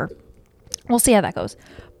 Whatever. We'll see how that goes.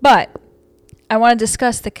 But I want to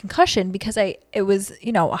discuss the concussion because it was,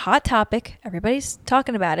 a hot topic. Everybody's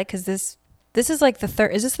talking about it because this is like the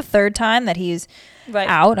third. Is this the third time that he's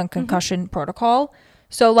out on concussion protocol?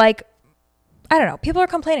 So like, I don't know. People are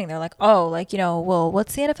complaining. They're like, oh, like, well,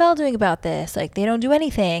 what's the NFL doing about this? Like, they don't do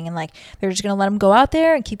anything. And like, they're just going to let him go out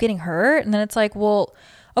there and keep getting hurt. And then it's like, well,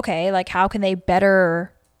 okay, like how can they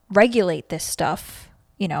better regulate this stuff?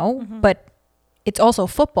 But it's also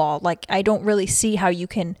football. Like, I don't really see how you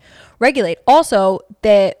can regulate. Also,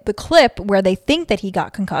 the clip where they think that he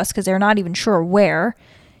got concussed because they're not even sure where,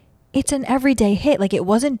 it's an everyday hit. Like, it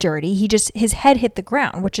wasn't dirty. His head hit the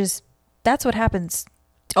ground, that's what happens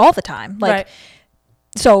all the time. Like, right.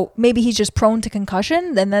 So maybe he's just prone to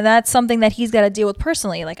concussion, and then that's something that he's got to deal with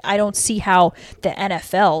personally. Like, I don't see how the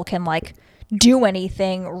NFL can like do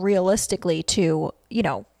anything realistically to,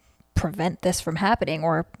 prevent this from happening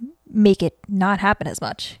or make it not happen as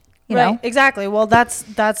much. You know? Exactly. Well, that's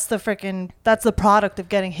the product of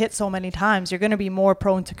getting hit so many times. You're going to be more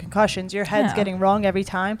prone to concussions. Your head's getting wrong every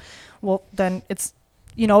time. Well, then it's,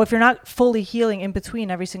 if you're not fully healing in between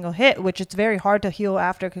every single hit, which it's very hard to heal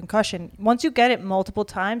after concussion. Once you get it multiple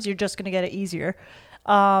times, you're just going to get it easier.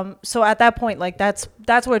 So at that point, like that's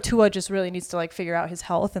where Tua just really needs to like figure out his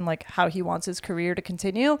health and like how he wants his career to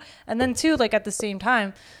continue. And then too, like at the same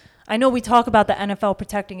time, I know we talk about the NFL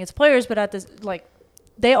protecting its players, but at this, like,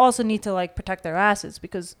 they also need to like protect their asses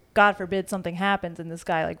because God forbid something happens and this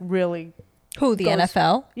guy like really the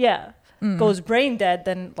NFL? Yeah. Goes brain dead,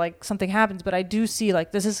 then like something happens. But I do see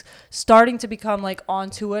like this is starting to become like on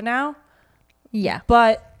Tua now. Yeah.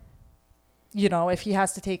 But, if he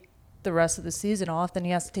has to take the rest of the season off, then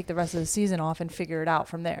he has to take the rest of the season off and figure it out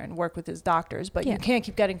from there and work with his doctors. But you can't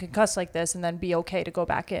keep getting concussed like this and then be okay to go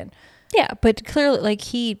back in. Yeah, but clearly like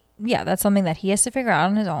that's something that he has to figure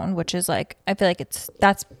out on his own, which is like, I feel like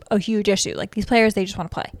that's a huge issue. Like these players, they just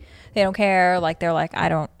want to play. They don't care. Like they're like, I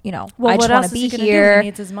don't, I just want to be here. He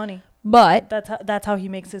needs his money. But that's how he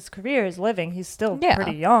makes his career, his living. He's still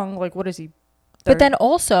pretty young. Like, what is he? 30? But then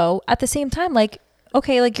also at the same time, like,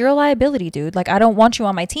 okay, like you're a liability, dude. Like I don't want you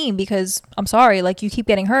on my team because I'm sorry, like you keep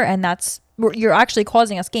getting hurt and you're actually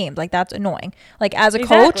causing us games. Like that's annoying. Like as a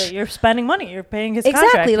coach, you're spending money. You're paying his contract.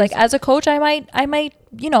 Exactly. Like as a coach, I might,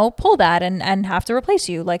 pull that and have to replace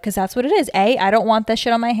you. Like, cause that's what it is. I don't want this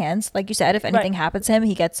shit on my hands. Like you said, if anything happens to him,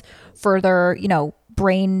 he gets further,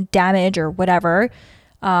 brain damage or whatever.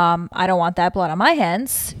 I don't want that blood on my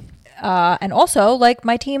hands. And also like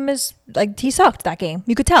my team is like, he sucked that game.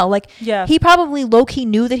 You could tell like, he probably low key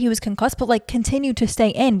knew that he was concussed, but like continued to stay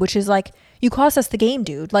in, which is like, you cost us the game,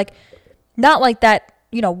 dude. Like, not like that,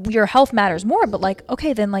 your health matters more, but like,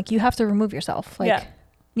 okay, then like you have to remove yourself. Like,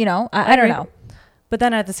 I don't know. But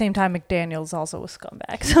then at the same time, McDaniel's also a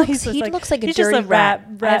scumbag. So he looks like a dirty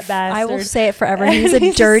rat bastard. I will say it forever. He's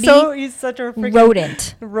a dirty he's such a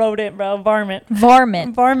freaking rodent, bro.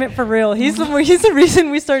 Varmint for real. He's the reason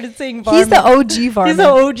we started saying varmint. He's the OG varmint. He's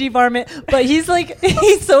the OG varmint. But he's like,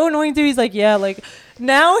 he's so annoying too. He's like, yeah, like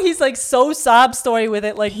now he's like so sob story with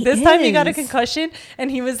it. Like this time he got a concussion and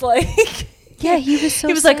he was like. Yeah, he was so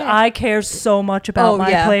He was sad. like, I care so much about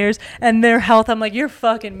my players and their health. I'm like, you're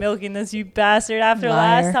fucking milking this, you bastard, after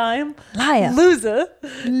last time. Liar. Loser.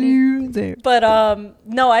 But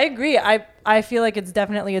no, I agree. I feel like it's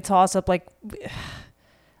definitely a toss-up. Like,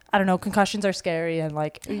 I don't know, concussions are scary and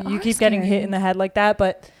like you keep getting hit in the head like that.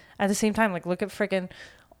 But at the same time, like look at freaking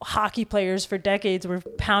hockey players for decades were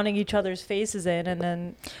pounding each other's faces in, and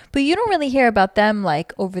then but you don't really hear about them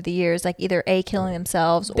like over the years, like either killing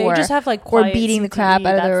themselves they or just have like or beating the crap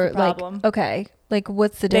out of their like okay, like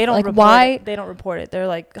what's the difference? Like why they don't report it? They're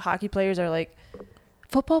like hockey players are like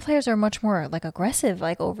football players are much more like aggressive,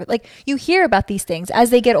 like over like you hear about these things as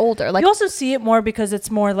they get older. Like you also see it more because it's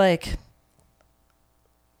more like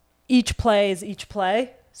each play is each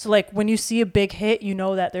play. So, like, when you see a big hit, you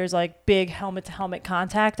know that there's, like, big helmet-to-helmet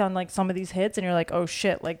contact on, like, some of these hits. And you're like, oh,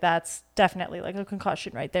 shit, like, that's definitely, like, a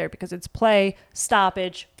concussion right there. Because it's play,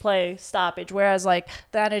 stoppage. Whereas, like,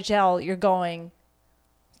 the NHL, you're going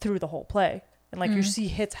through the whole play. And, like, you see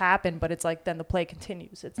hits happen, but it's, like, then the play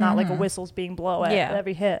continues. It's not like a whistle's being blown at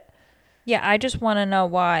every hit. Yeah, I just want to know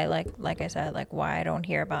why, like I said, like, why I don't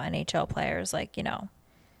hear about NHL players, like, you know,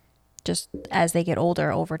 just as they get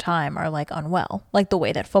older over time are like unwell, like the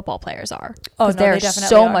way that football players are. Oh, no, they're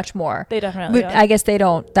so much more. They definitely are. I guess they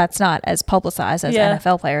don't, that's not as publicized as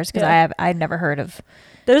NFL players because I've never heard of.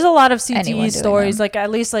 There's a lot of CTE stories, like at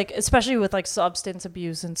least like, especially with like substance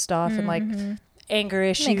abuse and stuff and like anger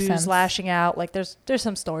issues, lashing out. Like there's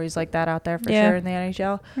some stories like that out there for sure in the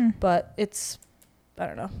NHL, but it's, I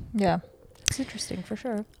don't know. Yeah. It's interesting for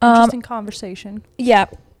sure. Interesting conversation. Yeah.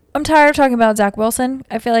 I'm tired of talking about Zach Wilson.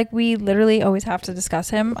 I feel like we literally always have to discuss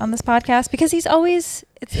him on this podcast because there's always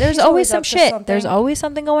some shit. There's always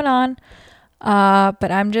something going on.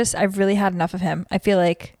 But I've really had enough of him. I feel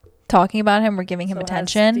like talking about him, we're giving him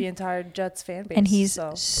attention. The entire Jets fan base. And he's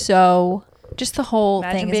so just the whole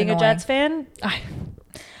Imagine thing is being annoying. a Jets fan.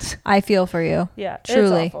 I feel for you. Yeah,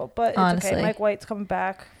 truly. It's awful, but honestly. it's okay. Mike White's coming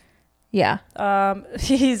back. Yeah.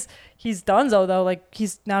 He's donezo though. Like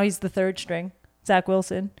he's the third string. Zach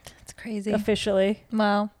Wilson. That's crazy. Officially.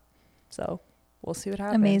 Wow. So we'll see what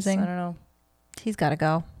happens. Amazing. I don't know. He's got to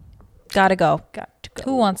go. Got to go.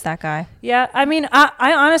 Who wants that guy? Yeah, I mean,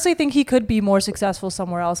 I honestly think he could be more successful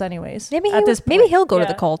somewhere else anyways. Maybe he'll go to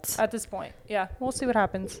the Colts. At this point. Yeah, we'll see what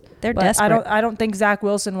happens. They're desperate. I don't think Zach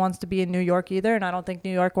Wilson wants to be in New York either, and I don't think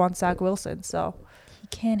New York wants Zach Wilson, so. He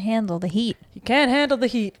can't handle the heat. He can't handle the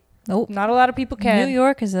heat. Nope. Not a lot of people can. New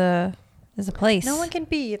York is a place. No one can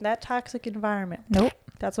be in that toxic environment. Nope.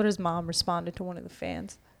 That's what his mom responded to one of the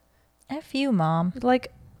fans. F you, Mom.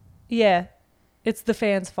 Like, yeah, it's the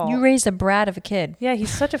fans' fault. You raised a brat of a kid. Yeah, he's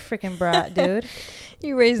such a freaking brat, dude.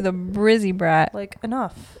 You raised a brizzy brat. Like,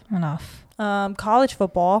 enough. College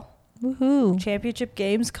football. Woohoo. Championship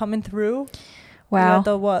games coming through. Wow. We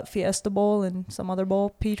got the Fiesta Bowl and some other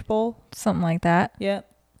bowl, Peach Bowl. Something like that. Yeah.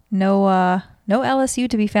 No LSU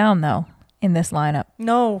to be found, though, in this lineup.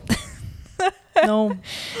 No. No.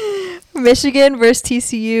 Michigan versus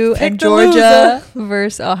TCU and Georgia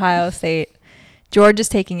versus Ohio State. Georgia's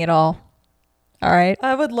taking it all. All right.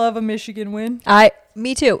 I would love a Michigan win.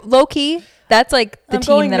 Me too. Low key, that's like the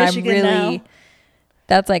team that Michigan I'm really. now.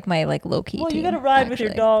 That's like my like low key. Well, team, you gotta ride with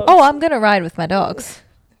your dogs. Oh, I'm gonna ride with my dogs.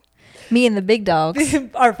 Me and the big dogs.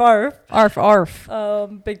 Arf arf. Arf arf.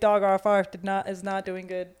 Big dog arf arf is not doing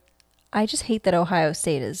good. I just hate that Ohio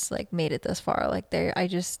State has like made it this far. Like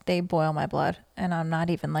they boil my blood, and I'm not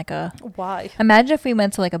even like a. Why? Imagine if we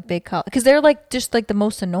went to like a big college, because they're like just like the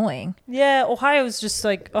most annoying. Yeah, Ohio's just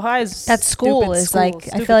like Ohio's. That school is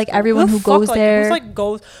like I feel like everyone who goes there,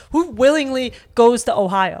 who willingly goes to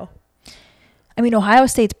Ohio. I mean, Ohio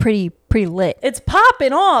State's pretty lit. It's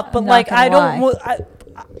popping off, but like I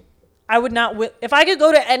would not. If I could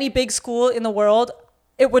go to any big school in the world,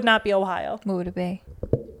 it would not be Ohio. What would it be?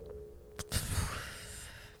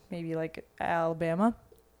 Maybe like Alabama.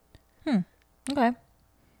 Okay.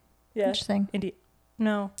 Yeah. Interesting.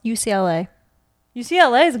 No. UCLA.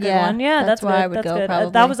 UCLA is a good one. Yeah, that's where good. I would that's go. Good.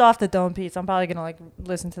 Probably. That was off the dome piece. I'm probably gonna like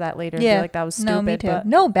listen to that later. And be like that was stupid. No, me too. But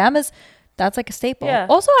no, Bama's. That's like a staple. Yeah.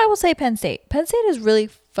 Also, I will say Penn State. Penn State is really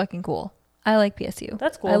fucking cool. I like PSU.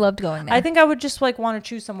 That's cool. I loved going there. I think I would just like want to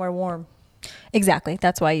choose somewhere warm. Exactly.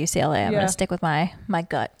 That's why UCLA. I'm gonna stick with my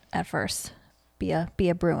gut at first. Be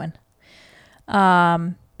a Bruin.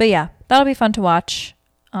 But yeah, that'll be fun to watch.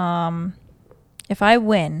 If I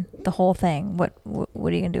win the whole thing, what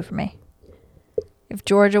are you gonna do for me? If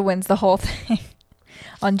Georgia wins the whole thing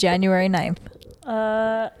on January 9th,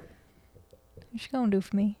 what you gonna do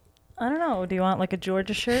for me? I don't know. Do you want like a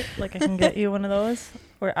Georgia shirt? Like I can get you one of those,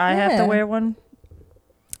 or I have to wear one.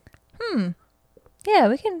 Yeah,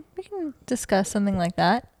 we can discuss something like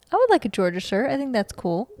that. I would like a Georgia shirt. I think that's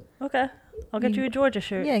cool. Okay, I'll get you a Georgia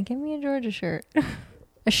shirt. Yeah, give me a Georgia shirt.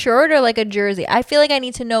 A shirt or like a jersey. I feel like I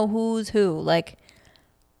need to know who's who. Like,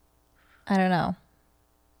 I don't know.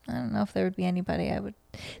 I don't know if there would be anybody I would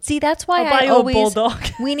see. That's why I'll buy you a bulldog.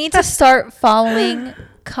 We need to start following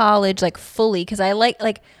college like fully, because I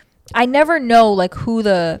like I never know like who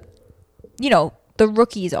the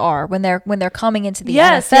rookies are when they're coming into the NFL.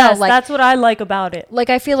 Yes, like, that's what I like about it.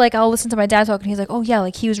 Like I feel like I'll listen to my dad talk and he's like, oh yeah,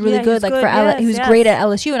 like he was really good, like good. he was great at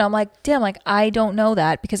LSU, and I'm like, damn, like I don't know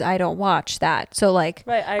that because I don't watch that. So like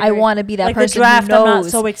I want to be that like person the draft, who knows. I'm not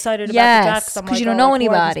so excited about the draft because you don't know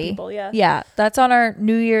anybody. Yeah, that's on our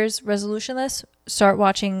New Year's resolution list. Start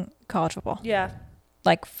watching college football. Yeah,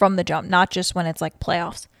 like from the jump, not just when it's like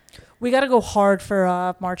playoffs. We got to go hard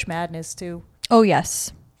for March Madness too. Oh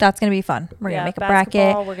yes. That's going to be fun. We're going to make a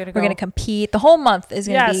bracket. We're going to compete. The whole month is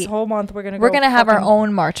going to be. Yes, whole month we're going to go. We're going to have our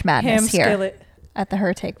own March Madness here skillet. At the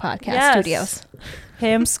Her Take Podcast Studios.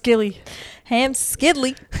 Ham skilly. Ham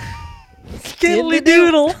skidly. Skidly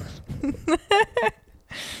doodle.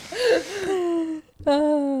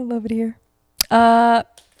 Oh, love it here.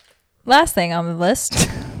 Last thing on the list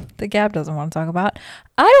that Gab doesn't want to talk about.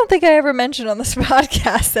 I don't think I ever mentioned on this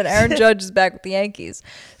podcast that Aaron Judge is back with the Yankees.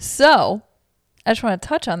 So I just want to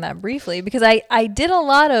touch on that briefly because I did a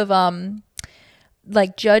lot of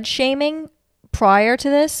like Judge shaming prior to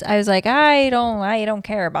this. I was like, I don't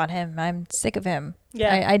care about him. I'm sick of him.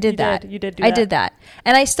 Yeah, I did that. You did do that. I did that,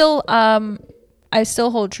 and I still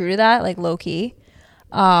hold true to that, like low key.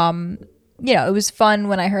 It was fun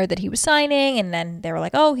when I heard that he was signing, and then they were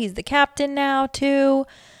like, oh, he's the captain now too.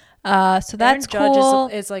 So that's Aaron cool.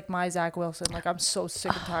 Judge is like my Zach Wilson. Like I'm so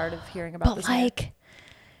sick and tired of hearing about this. Like.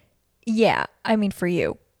 Yeah, I mean for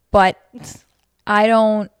you, but I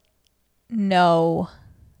don't know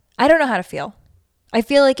how to feel. I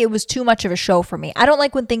feel like it was too much of a show for me. I don't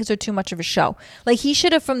like when things are too much of a show. Like he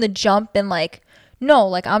should have from the jump been like, no,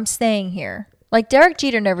 like I'm staying here. Like Derek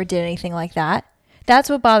Jeter never did anything like that. That's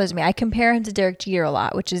what bothers me. I compare him to Derek Jeter a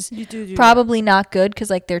lot, which is probably not good because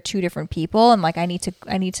like they're two different people, and like I need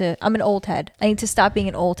to. I'm an old head. I need to stop being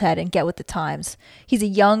an old head and get with the times. He's a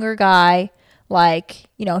younger guy. Like,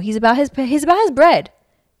 he's about his bread,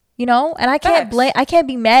 and I can't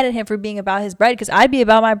be mad at him for being about his bread because I'd be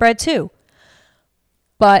about my bread too.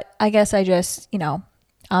 But I guess I just,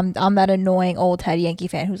 I'm that annoying old head Yankee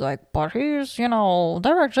fan who's like, but he's,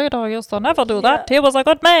 Derek Jeter used to never do that. He was a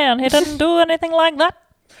good man. He didn't do anything like that.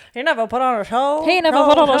 He never put on a show.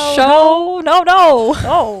 No.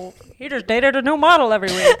 Oh, he just dated a new model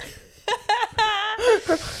every week.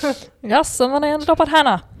 Yes, and then I ended up with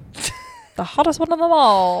Hannah. The hottest one of them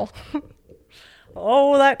all.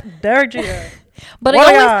 Oh, that Derek Jeter. But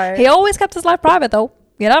he always kept his life private, though.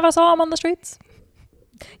 You never saw him on the streets.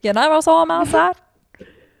 You never saw him outside.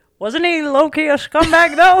 Wasn't he low-key a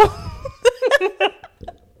scumbag, though?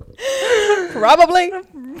 Probably.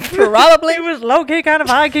 He was low-key kind of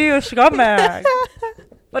high-key a scumbag.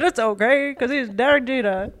 But it's okay, because he's Derek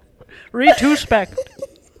Jeter. Retrospect.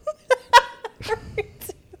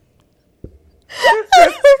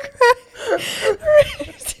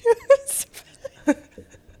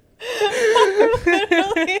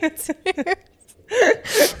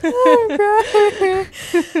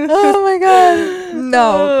 Oh my god.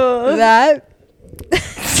 No. That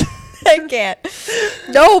I can't.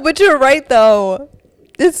 No, but you're right though.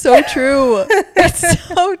 It's so true. It's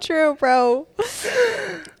so true, bro.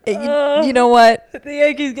 You know what? The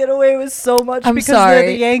Yankees get away with so much because they're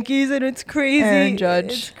the Yankees, and it's crazy. Aaron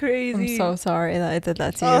Judge. It's crazy. I'm so sorry that I did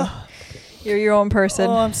that to you. You're your own person.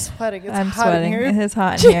 Oh, I'm sweating. It's I'm hot sweating. in here. It is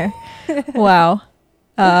hot in here. Wow.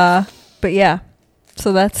 But yeah.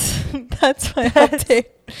 So that's my update.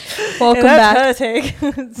 Welcome back.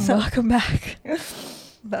 Welcome back.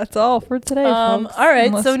 That's all for today, folks. All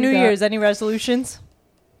right. So New Year's, any resolutions?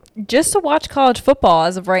 Just to watch college football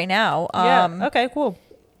as of right now. Yeah. Okay. Cool.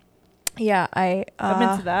 Yeah, I'm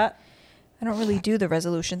into that. I don't really do the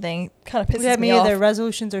resolution thing. Kind of pisses me off. Either.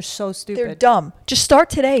 Resolutions are so stupid. They're dumb. Just start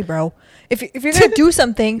today, bro. If you're gonna do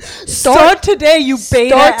something, start today. You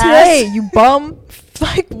beta Start today, ass. you bum.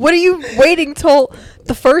 Like, what are you waiting till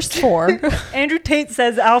the first for? Andrew Tate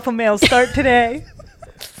says alpha male. Start today.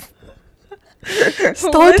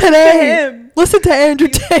 Start today. Listen to Andrew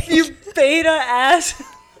Tate. You beta ass.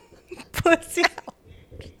 Pussy.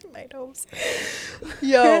 My nose.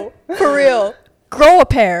 Yo, for real. Grow a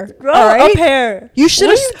pair. Grow all right? a pair. You should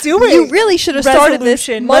What have. are you doing? You really should have started this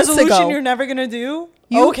months Resolution ago. you're never gonna do.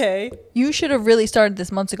 You- Okay. You should have really started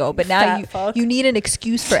this months ago. But now Fat fuck. you need an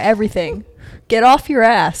excuse for everything. Get off your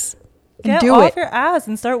ass. And Get do off it. your ass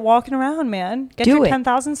and start walking around, man. Get Do your it.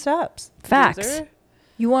 10,000 steps. Facts. Loser.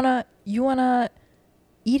 You wanna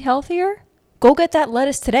eat healthier? Go get that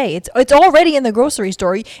lettuce today. It's already in the grocery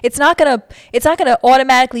store. It's not gonna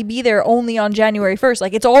automatically be there only on January 1st.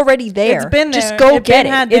 Like, it's already there. It's been there. Just go It's get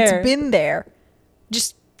been it. had It's there. been there.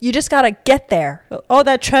 You just gotta get there. Oh,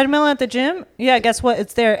 that treadmill at the gym? Yeah, guess what?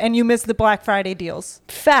 It's there. And you missed the Black Friday deals.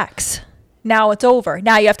 Facts. Now it's over.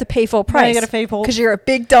 Now you have to pay full price. you gotta pay full- because you're a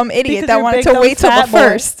big dumb idiot Because that you're a wanted big, to dumb, wait till the fat boy.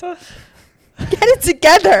 first. Get it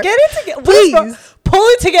together. Get it together. Please. Pull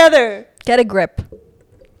it together. Get a grip.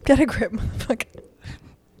 Get a grip, motherfucker.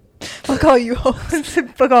 I'll call you host.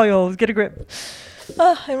 Fuck all you hoes. Get a grip.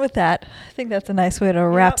 And with that, I think that's a nice way to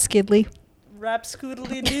wrap Skidly. Rap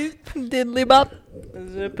scoodly doo. Diddly bop.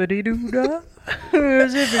 Zippity doo da.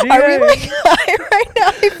 Are we like high right now?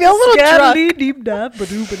 I feel a little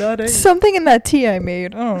drunk. Something in that tea I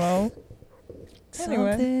made. I don't know.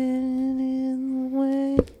 Anyway.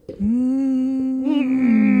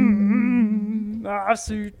 I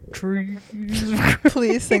see trees.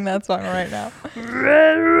 Please sing that song right now.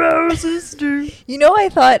 Red roses do. You know, I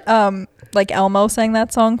thought like Elmo sang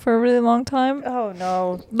that song for a really long time. Oh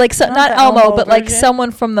no. Like not the Elmo, Elmo but like version.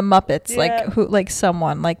 someone from the Muppets, Yeah. like who, like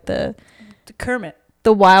someone like the Kermit.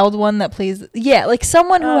 wild one that plays. Yeah, like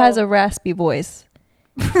someone who has Oh. a raspy voice.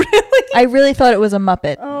 Really? I really thought it was a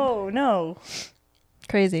Muppet. Oh no.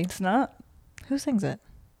 Crazy. It's not. Who sings it?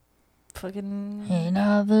 Fucking. Ain't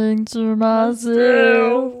nothing to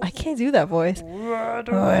myself. I can't do that voice.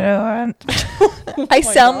 I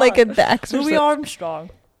sound like a The Exorcist. Louis Armstrong.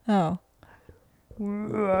 Oh,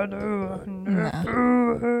 nah.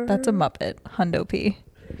 That's a Muppet. Hundo P.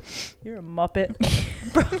 You're a muppet.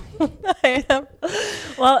 I am.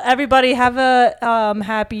 Well, everybody have a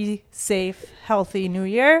happy, safe, healthy New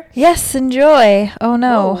Year. Yes, enjoy. Oh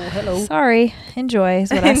no. Whoa, hello. Sorry. Enjoy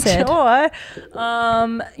is what I said. Enjoy.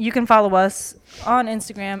 You can follow us on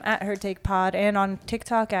Instagram at HerTakePod and on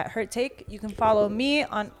TikTok at HerTake. You can follow me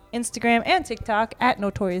on Instagram and TikTok at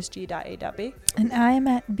notoriousg.a.b. And I am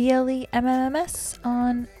at BLEMMS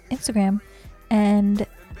on Instagram. And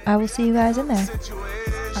I will see you guys in there.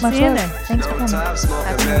 Much see you in love. there. Thanks for coming.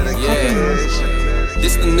 Happy New Year. Yeah.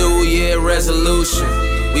 This the New Year resolution.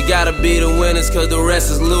 We gotta be the winners cause the rest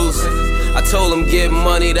is losing. I told them get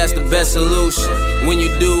money, that's the best solution. When you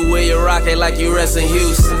do, wear your rocket like you rest in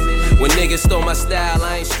Houston. When niggas stole my style,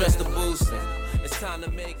 I ain't stressed to boost it. It's time to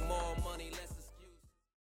make